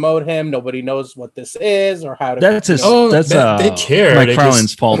to promote him. Nobody knows what this is or how to. They care.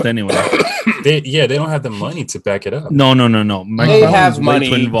 McFarlane's fault anyway. They don't have the money to back it up. No. They have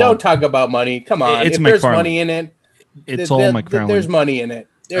money. Don't talk about money. Come on, if there's money in it, it's all McFarlane. There's money in it.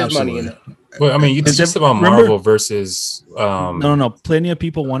 There's money in it. Well, I mean, it's just about Marvel versus. No. Plenty of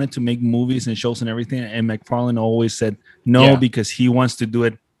people wanted to make movies and shows and everything, and McFarlane always said no because he wants to do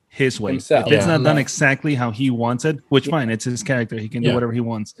it his way. Himself. If it's not done exactly how he wants it, which fine, it's his character. He can do whatever he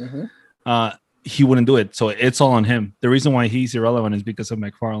wants. Mm-hmm. He wouldn't do it, so it's all on him. The reason why he's irrelevant is because of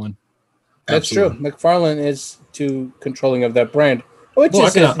McFarlane. That's true. McFarlane is too controlling of that brand. Which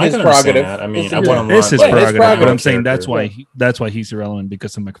is his prerogative. I mean, it's his prerogative. But I'm saying that's why he's irrelevant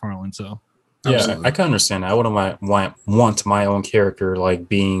because of McFarlane. So I can understand that. I wouldn't want my own character like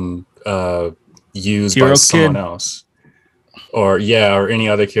being used by someone else, or any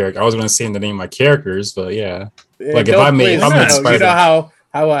other character. I was going to say the name of my characers, but like if I made, you know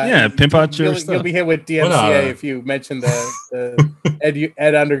how pimp out your stuff. You'll be hit with DMCA if you mention the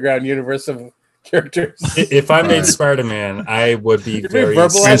Ed Underground universe of characters. If I made Spider-Man, I would be very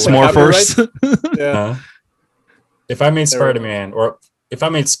first. If I made Spider-Man or if I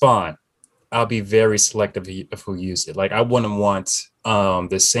made Spawn, I'll be very selective of who used it. Like I wouldn't want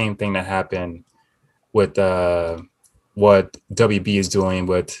the same thing that happened with what WB is doing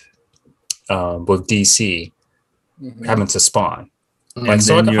with DC having to Spawn. And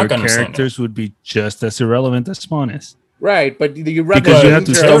then your characters would be just as irrelevant as Spawn is. Right, but you run because you have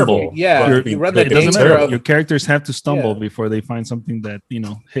to stumble. You run the danger of your characters have to stumble before they find something that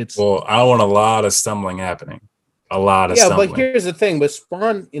hits. Well, I want a lot of stumbling happening. A lot of stumbling. But here's the thing: with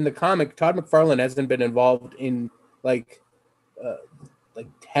Spawn in the comic, Todd McFarlane hasn't been involved in like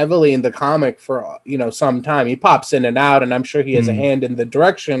heavily in the comic for some time. He pops in and out, and I'm sure he has a hand in the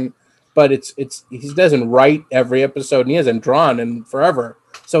direction. But he doesn't write every episode, and he hasn't drawn in forever.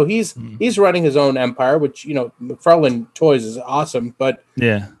 So he's running his own empire, which McFarlane Toys is awesome, but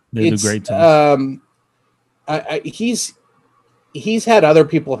they do great toys. He's had other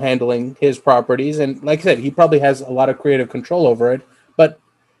people handling his properties, and like I said, he probably has a lot of creative control over it. But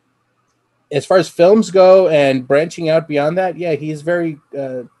as far as films go and branching out beyond that, he's very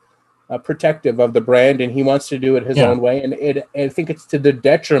protective of the brand, and he wants to do it his own way. And I think it's to the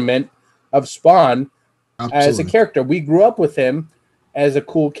detriment of Spawn as a character. We grew up with him as a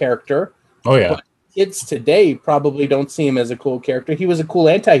cool character. Oh yeah. But kids today probably don't see him as a cool character. He was a cool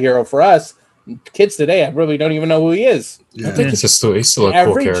anti-hero for us. Kids today, I really don't even know who he is. Yeah. I think he's still a cool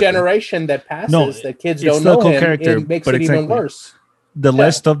every character. generation that passes, that kids don't know him, it makes it even worse. The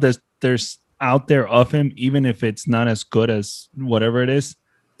less stuff that there's out there of him, even if it's not as good as whatever it is,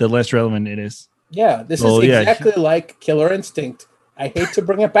 the less relevant it is. Yeah, this is exactly like Killer Instinct. I hate to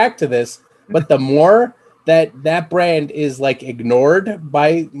bring it back to this, but the more that brand is like ignored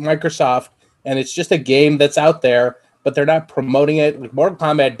by Microsoft, and it's just a game that's out there, but they're not promoting it. Like Mortal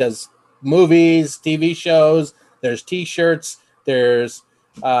Kombat does movies, TV shows, there's T-shirts, there's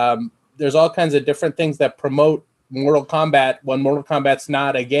all kinds of different things that promote Mortal Kombat when Mortal Kombat's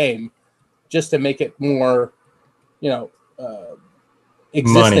not a game, just to make it more,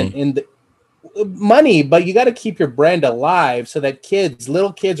 existent in the money. But you got to keep your brand alive so that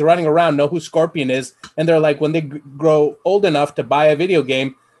little kids running around know who Scorpion is, and they're like, when they grow old enough to buy a video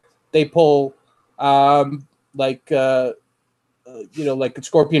game, they pull like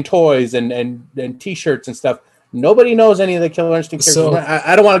Scorpion toys and T-shirts and stuff. Nobody knows any of the Killer Instinct characters. So,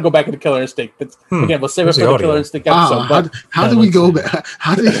 I don't want to go back into Killer Instinct, but again, we'll save it for the Killer Instinct episode. How did we go back?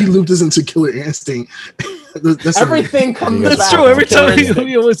 How did he loop this into Killer Instinct? Everything comes back. That's true. Every time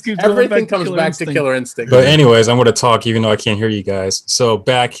we always keep everything comes back to Killer Instinct. But anyways, I'm going to talk even though I can't hear you guys. So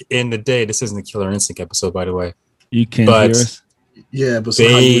back in the day, this isn't the Killer Instinct episode, by the way. You can't hear us? Yeah, but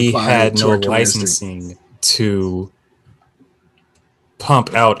they had no licensing to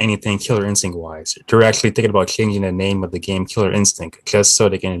pump out anything Killer Instinct wise. They're actually thinking about changing the name of the game Killer Instinct just so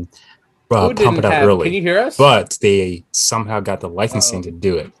they can pump it out early. Can you hear us? But they somehow got the licensing to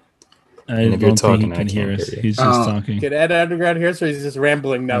do it. And if you're talking, I can't hear us. He's just talking. Get Ed Underground here, so he's just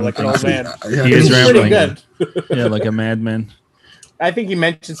rambling now like an old man. He is rambling. Pretty good. Yeah, like a madman. I think he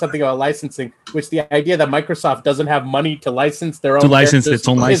mentioned something about licensing, which the idea that Microsoft doesn't have money to license their own its own license is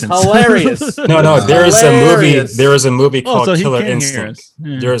hilarious. No, there is a movie called Killer Instinct.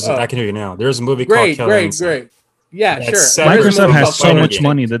 I can hear you now. There's a movie called Killer Instinct. Yeah, sure. Microsoft has so much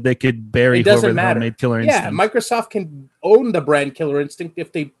money that they could bury whoever made Killer Instinct. Yeah, Microsoft can own the brand Killer Instinct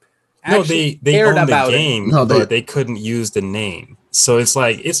if they they own the game, but they couldn't use the name. So it's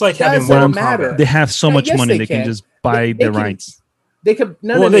like having Mortal Kombat. They have so much money they can just buy the rights. They could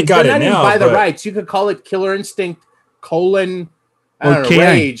they got it now. Buy the rights. You could call it Killer Instinct :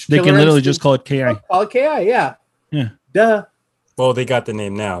 Rage. They can literally just call it KI. Call it KI. Yeah. Duh. Well, they got the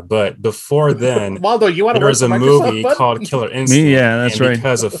name now, but before then, Waldo, there was a movie called Killer Instinct. Yeah, that's right.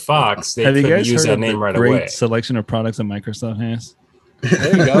 Because of Fox, they couldn't use that name right away. Great selection of products that Microsoft has.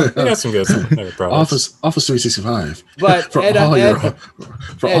 There you go. They got some good products. Office 365. But for all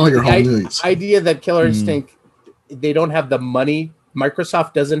your home needs. Idea that Killer Instinct, they don't have the money.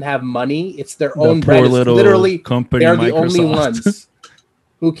 Microsoft doesn't have money. It's their own brand. It's literally company. They're the only ones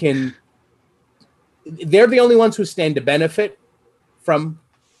who can. They're the only ones who stand to benefit from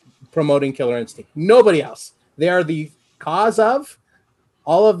promoting Killer Instinct. Nobody else. They are the cause of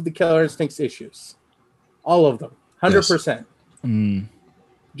all of the Killer Instinct's issues. All of them. 100%. Yes.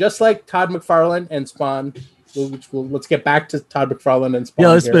 Just like Todd McFarlane and Spawn. Let's get back to Todd McFarlane and Spawn. Yeah,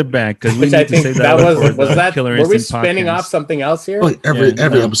 let's get back because we need to say that was that. Were we spinning off something else here? Every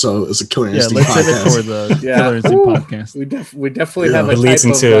episode is a Killer Instinct podcast. Let's save it for the Killer Instinct podcast. We definitely have a leads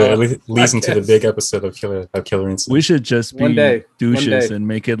into the big episode of Killer Instinct. We should just be douches and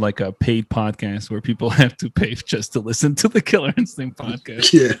make it like a paid podcast where people have to pay just to listen to the Killer Instinct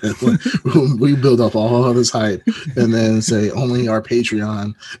podcast. Yeah, we build up all of this hype and then say only our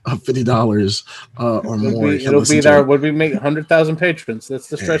Patreon of $50 or more. It'll be there when we make 100,000 patrons. That's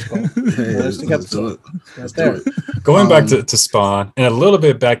the stretch goal. Let's do it. Going back to Spawn and a little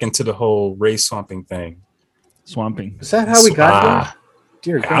bit back into the whole race swamping thing. Swamping. Is that how we got there?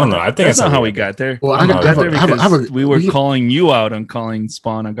 Dear God. I don't know. I think that's not how we got there. Well, I got there because we were calling you out on calling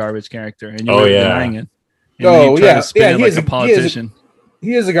Spawn a garbage character, and you were denying it. And he's a politician.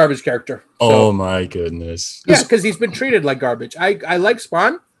 He is a garbage character. Oh my goodness. Yeah, because he's been treated like garbage. I like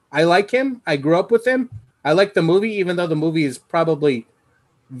Spawn. I like him. I grew up with him. I like the movie, even though the movie is probably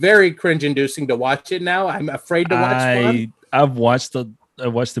very cringe-inducing to watch it now. I'm afraid to watch Spawn. I've watched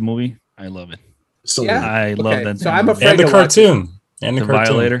the movie. I love it. So I love that. So I'm afraid to watch it. And the cartoon.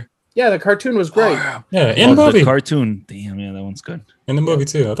 Violator. Yeah, the cartoon was great. In the movie. The cartoon. Damn, yeah, that one's good. In the movie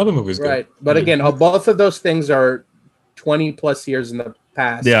too. I thought the movie was good. Right, but again, both of those things are 20 plus years in the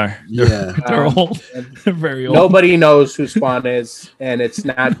past. They are. Yeah, they're old. They're very old. Nobody knows who Spawn is, and it's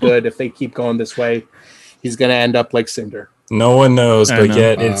not good if they keep going this way. He's going to end up like Cinder. No one knows, but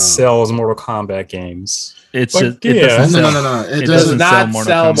yet it sells Mortal Kombat games. It's just, it doesn't sell. No. It does not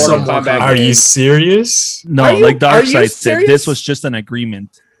sell Mortal Kombat. Are you serious? No, like Darkseid said, this was just an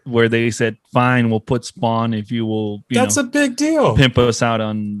agreement where they said, "Fine, we'll put Spawn if you will." That's a big deal. Pimp us out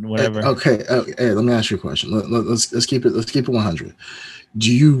on whatever. Okay, let me ask you a question. Let's keep it 100.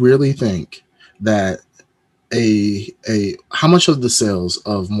 Do you really think that how much of the sales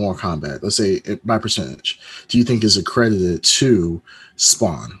of Mortal Kombat, let's say by percentage, do you think is accredited to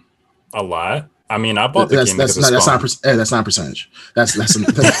Spawn? A lot. I mean, I bought the game because of Spawn. That's not percentage. That's a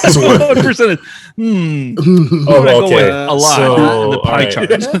word. Percentage. Oh, okay. A lot. So, the pie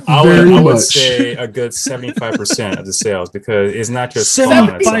chart. I would say a good 75% of the sales, because it's not just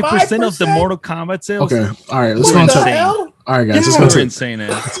 75% of the Mortal Kombat sales. Okay. All right. Let's go on. All right, guys. Let's go insane.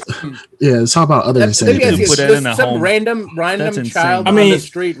 Yeah, let's talk about other insane things. Put that in a some random child on the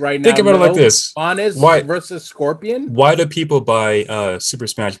street right now. Think about it like this: Spawn versus Scorpion. Why do people buy Super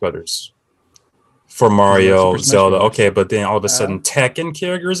Smash Brothers? For Mario, Zelda, okay, but then all of a sudden Tekken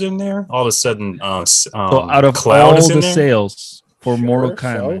characters in there. All of a sudden, so out of Cloud all the sales for Mortal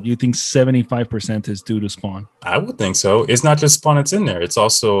Kombat, you think 75% is due to Spawn? I would think so. It's not just Spawn that's in there; it's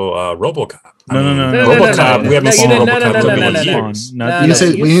also RoboCop. No. RoboCop. We haven't seen RoboCop in years. I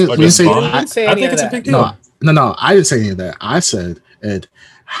think it's a big deal. No, I didn't say any of that. I said, Ed,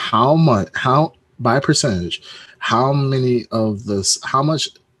 how by percentage, how much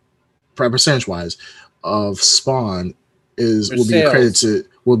percentage wise of Spawn will be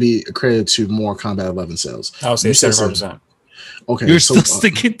accredited to Mortal Kombat 11 sales. I would say 75%. Okay, you're still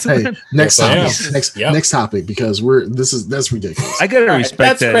sticking to that. Next topic, because that's ridiculous. I gotta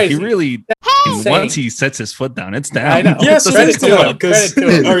respect that. Crazy. He really once he sets his foot down, it's down. I know. Yes, credit to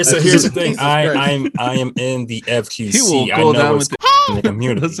him. All right, so here's the thing. I am in the FGC. I know what's in the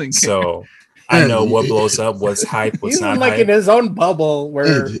community, so I know what blows up, what's hype, what's he's not like hype. In his own bubble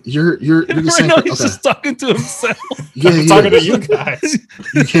where you're the same. Right now, he's just talking to himself. I'm talking to you guys.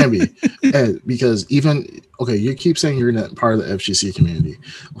 You can be, Ed, because you keep saying you're not part of the FGC community.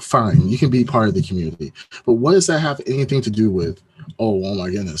 Fine, you can be part of the community, but what does that have anything to do with? Oh my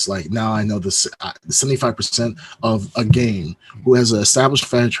goodness! Like now I know this 75% of a game who has an established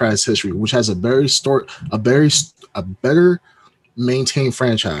franchise history, which has a better maintained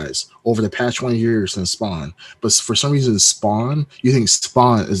franchise over the past 20 years than Spawn, but for some reason you think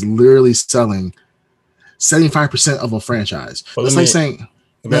Spawn is literally selling 75% of a franchise. Well, it's like saying,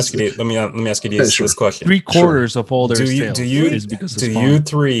 let me ask you this question. 3/4 of all their sales is because of Spawn. Do you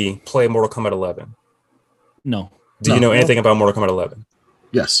three play Mortal Kombat 11? No. Do you know anything about Mortal Kombat 11?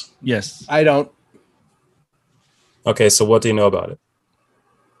 Yes. I don't. Okay, so what do you know about it?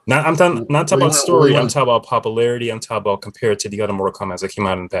 I'm talking about story. I'm talking about popularity. I'm talking about compared to the other Mortal Kombat that came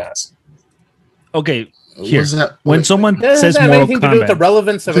out in the past. Okay, here when someone says Mortal Kombat, to do with the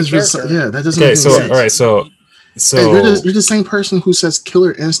relevance of a character. Yeah, that doesn't. Okay, so all right, so you're the same person who says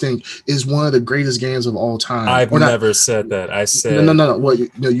Killer Instinct is one of the greatest games of all time. I've never said that. I said no. Well, you're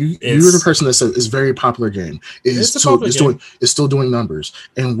the person that said it's a very popular game. It's still doing numbers,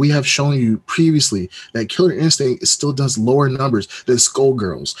 and we have shown you previously that Killer Instinct still does lower numbers than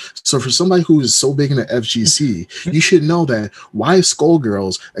Skullgirls. So for somebody who is so big in the FGC, you should know that why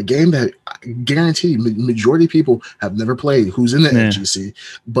Skullgirls, a game that I guarantee majority of people have never played, who's in the FGC,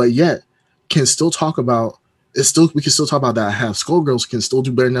 but yet can still talk about. We can still talk about that. Have Skullgirls can still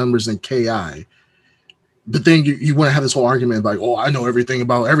do better numbers than KI, but then you want to have this whole argument like, oh, I know everything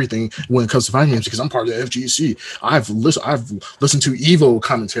about everything when it comes to fighting games because I'm part of the FGC. I've listened to Evo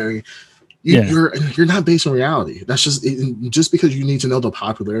commentary. You're not based on reality. That's just because you need to know the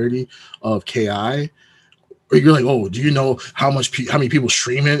popularity of KI. Or you're like, oh, do you know how many people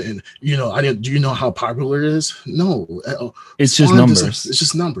stream it? And do you know how popular it is? No, it's just numbers. It's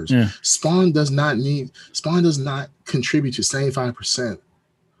just numbers. Yeah. Spawn does not contribute to 75%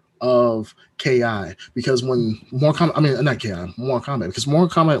 of KI because when Mortal Kombat, because Mortal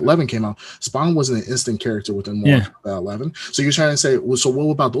Kombat 11 came out, Spawn wasn't an instant character within Mortal Kombat 11. So you're trying to say, well, so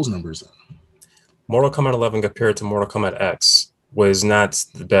what about those numbers then? Mortal Kombat 11 compared to Mortal Kombat X was not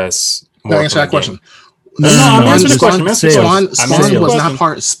the best. Answer that question. I'm answering the question.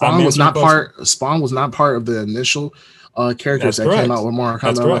 Spawn was not part of the initial characters that came out with Mortal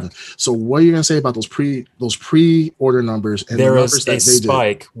Kombat 11. So what are you gonna say about those pre-order numbers? And there was a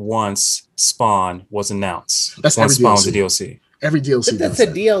spike once Spawn was announced. That's once Spawn was a DLC. Every DLC. That's a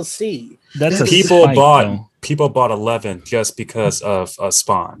DLC. People bought 11 just because of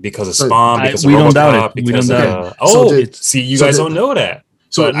Spawn, because of Spawn, because of we don't doubt it. Because you guys don't know that.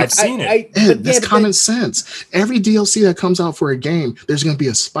 So I've seen it. That's common sense. Every DLC that comes out for a game, there's going to be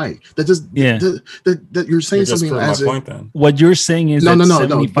a spike. That just that you're saying something as point, what you're saying is no.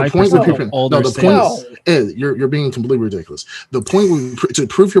 The point would be the point. You're being completely ridiculous. The point to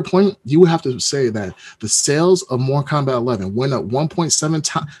prove your point, you would have to say that the sales of Mortal Kombat 11 went up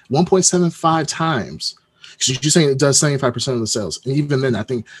 1.75 times. You're saying it does 75% of the sales, and even then, I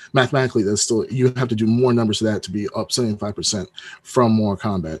think mathematically, that's still you have to do more numbers to that to be up 75% from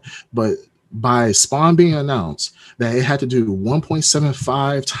Mortal Kombat. But by Spawn being announced, that it had to do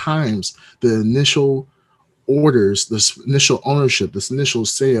 1.75 times the initial orders, this initial ownership, this initial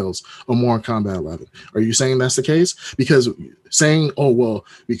sales of Mortal Kombat 11. Are you saying that's the case? Because saying, oh well,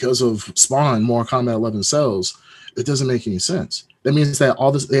 because of Spawn, Mortal Kombat 11 sells, it doesn't make any sense. That means that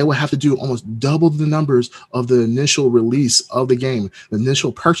all this they would have to do almost double the numbers of the initial release of the game, the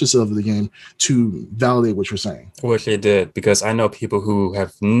initial purchase of the game, to validate what you're saying. Which they did, because I know people who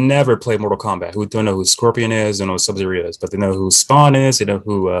have never played Mortal Kombat, who don't know who Scorpion is, don't know who Sub-Zero is, but they know who Spawn is, they know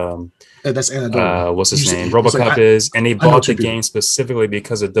who that's Anadolu. What's his name? Robocop is, and they bought the game specifically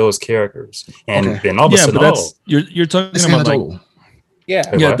because of those characters. And then all of a sudden, you're talking about Anadolu.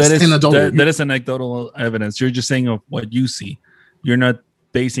 that is anecdotal evidence. You're just saying of what you see. You're not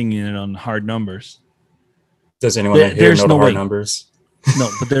basing it on hard numbers. Does anyone here know the hard numbers? No,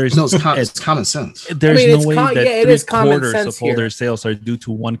 but there is it's common sense. There's no way that 3/4 of all their sales are due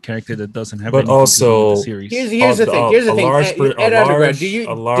to one character that doesn't have anything to do with the series. Here's the thing.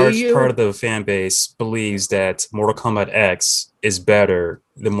 A large part of the fan base believes that Mortal Kombat X is better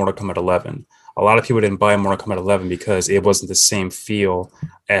than Mortal Kombat 11. A lot of people didn't buy Mortal Kombat 11 because it wasn't the same feel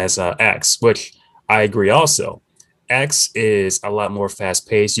as X, which I agree also. X is a lot more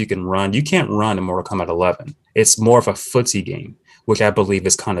fast-paced. You can run. You can't run in Mortal Kombat 11. It's more of a footsie game, which I believe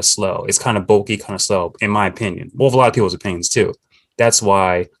is kind of slow. It's kind of bulky, kind of slow, in my opinion. Well, a lot of people's opinions, too. That's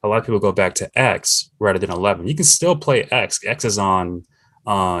why a lot of people go back to X rather than 11. You can still play X. X is on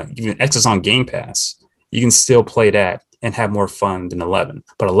Game Pass. You can still play that and have more fun than 11.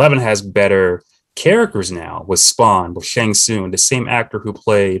 But 11 has better characters now with Spawn, with Shang Tsung, the same actor who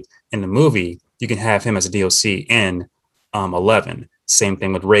played in the movie. You can have him as a DLC in 11. Same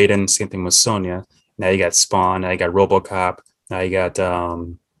thing with Raiden. Same thing with Sonya. Now you got Spawn. Now you got RoboCop. Now you got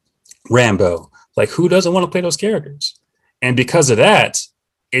Rambo. Like, who doesn't want to play those characters? And because of that,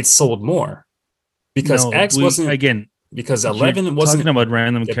 it sold more. Because X wasn't again. Because 11 wasn't talking about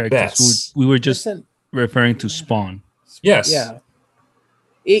random characters. We were just referring to Spawn. Yes. Yeah.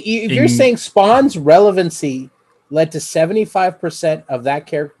 You're saying Spawn's relevancy led to 75% of that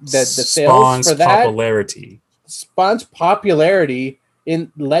character, the sales for that. Spawn's popularity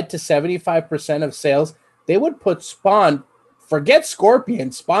led to 75% of sales. They would put Spawn, forget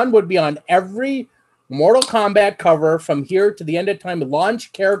Scorpion. Spawn would be on every Mortal Kombat cover from here to the end of time.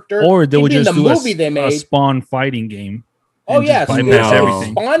 Launch character, or they would just do a Spawn fighting game. Oh yeah,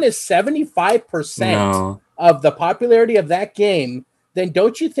 Spawn is 75% of the popularity of that game. Then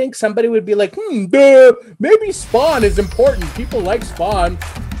don't you think somebody would be like, maybe Spawn is important. People like Spawn.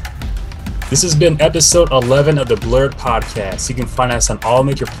 This has been episode 11 of the Blurred Podcast. You can find us on all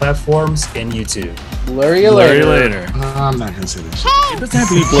major platforms and YouTube. Blurry later. I'm not going to say this. It doesn't have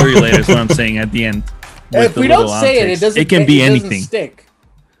to be blurry later is what I'm saying at the end. If we don't say it doesn't. It can be anything. Stick.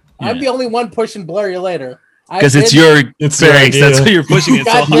 Yeah. I'm the only one pushing blurry later. Because it's your phrase. That's why you're pushing it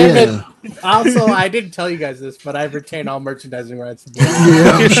so hard. Also, I didn't tell you guys this, but I've retained all merchandising rights. Yeah,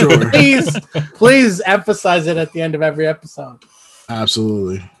 I'm sure. Please emphasize it at the end of every episode.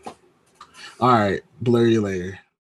 Absolutely. All right. Blur you later.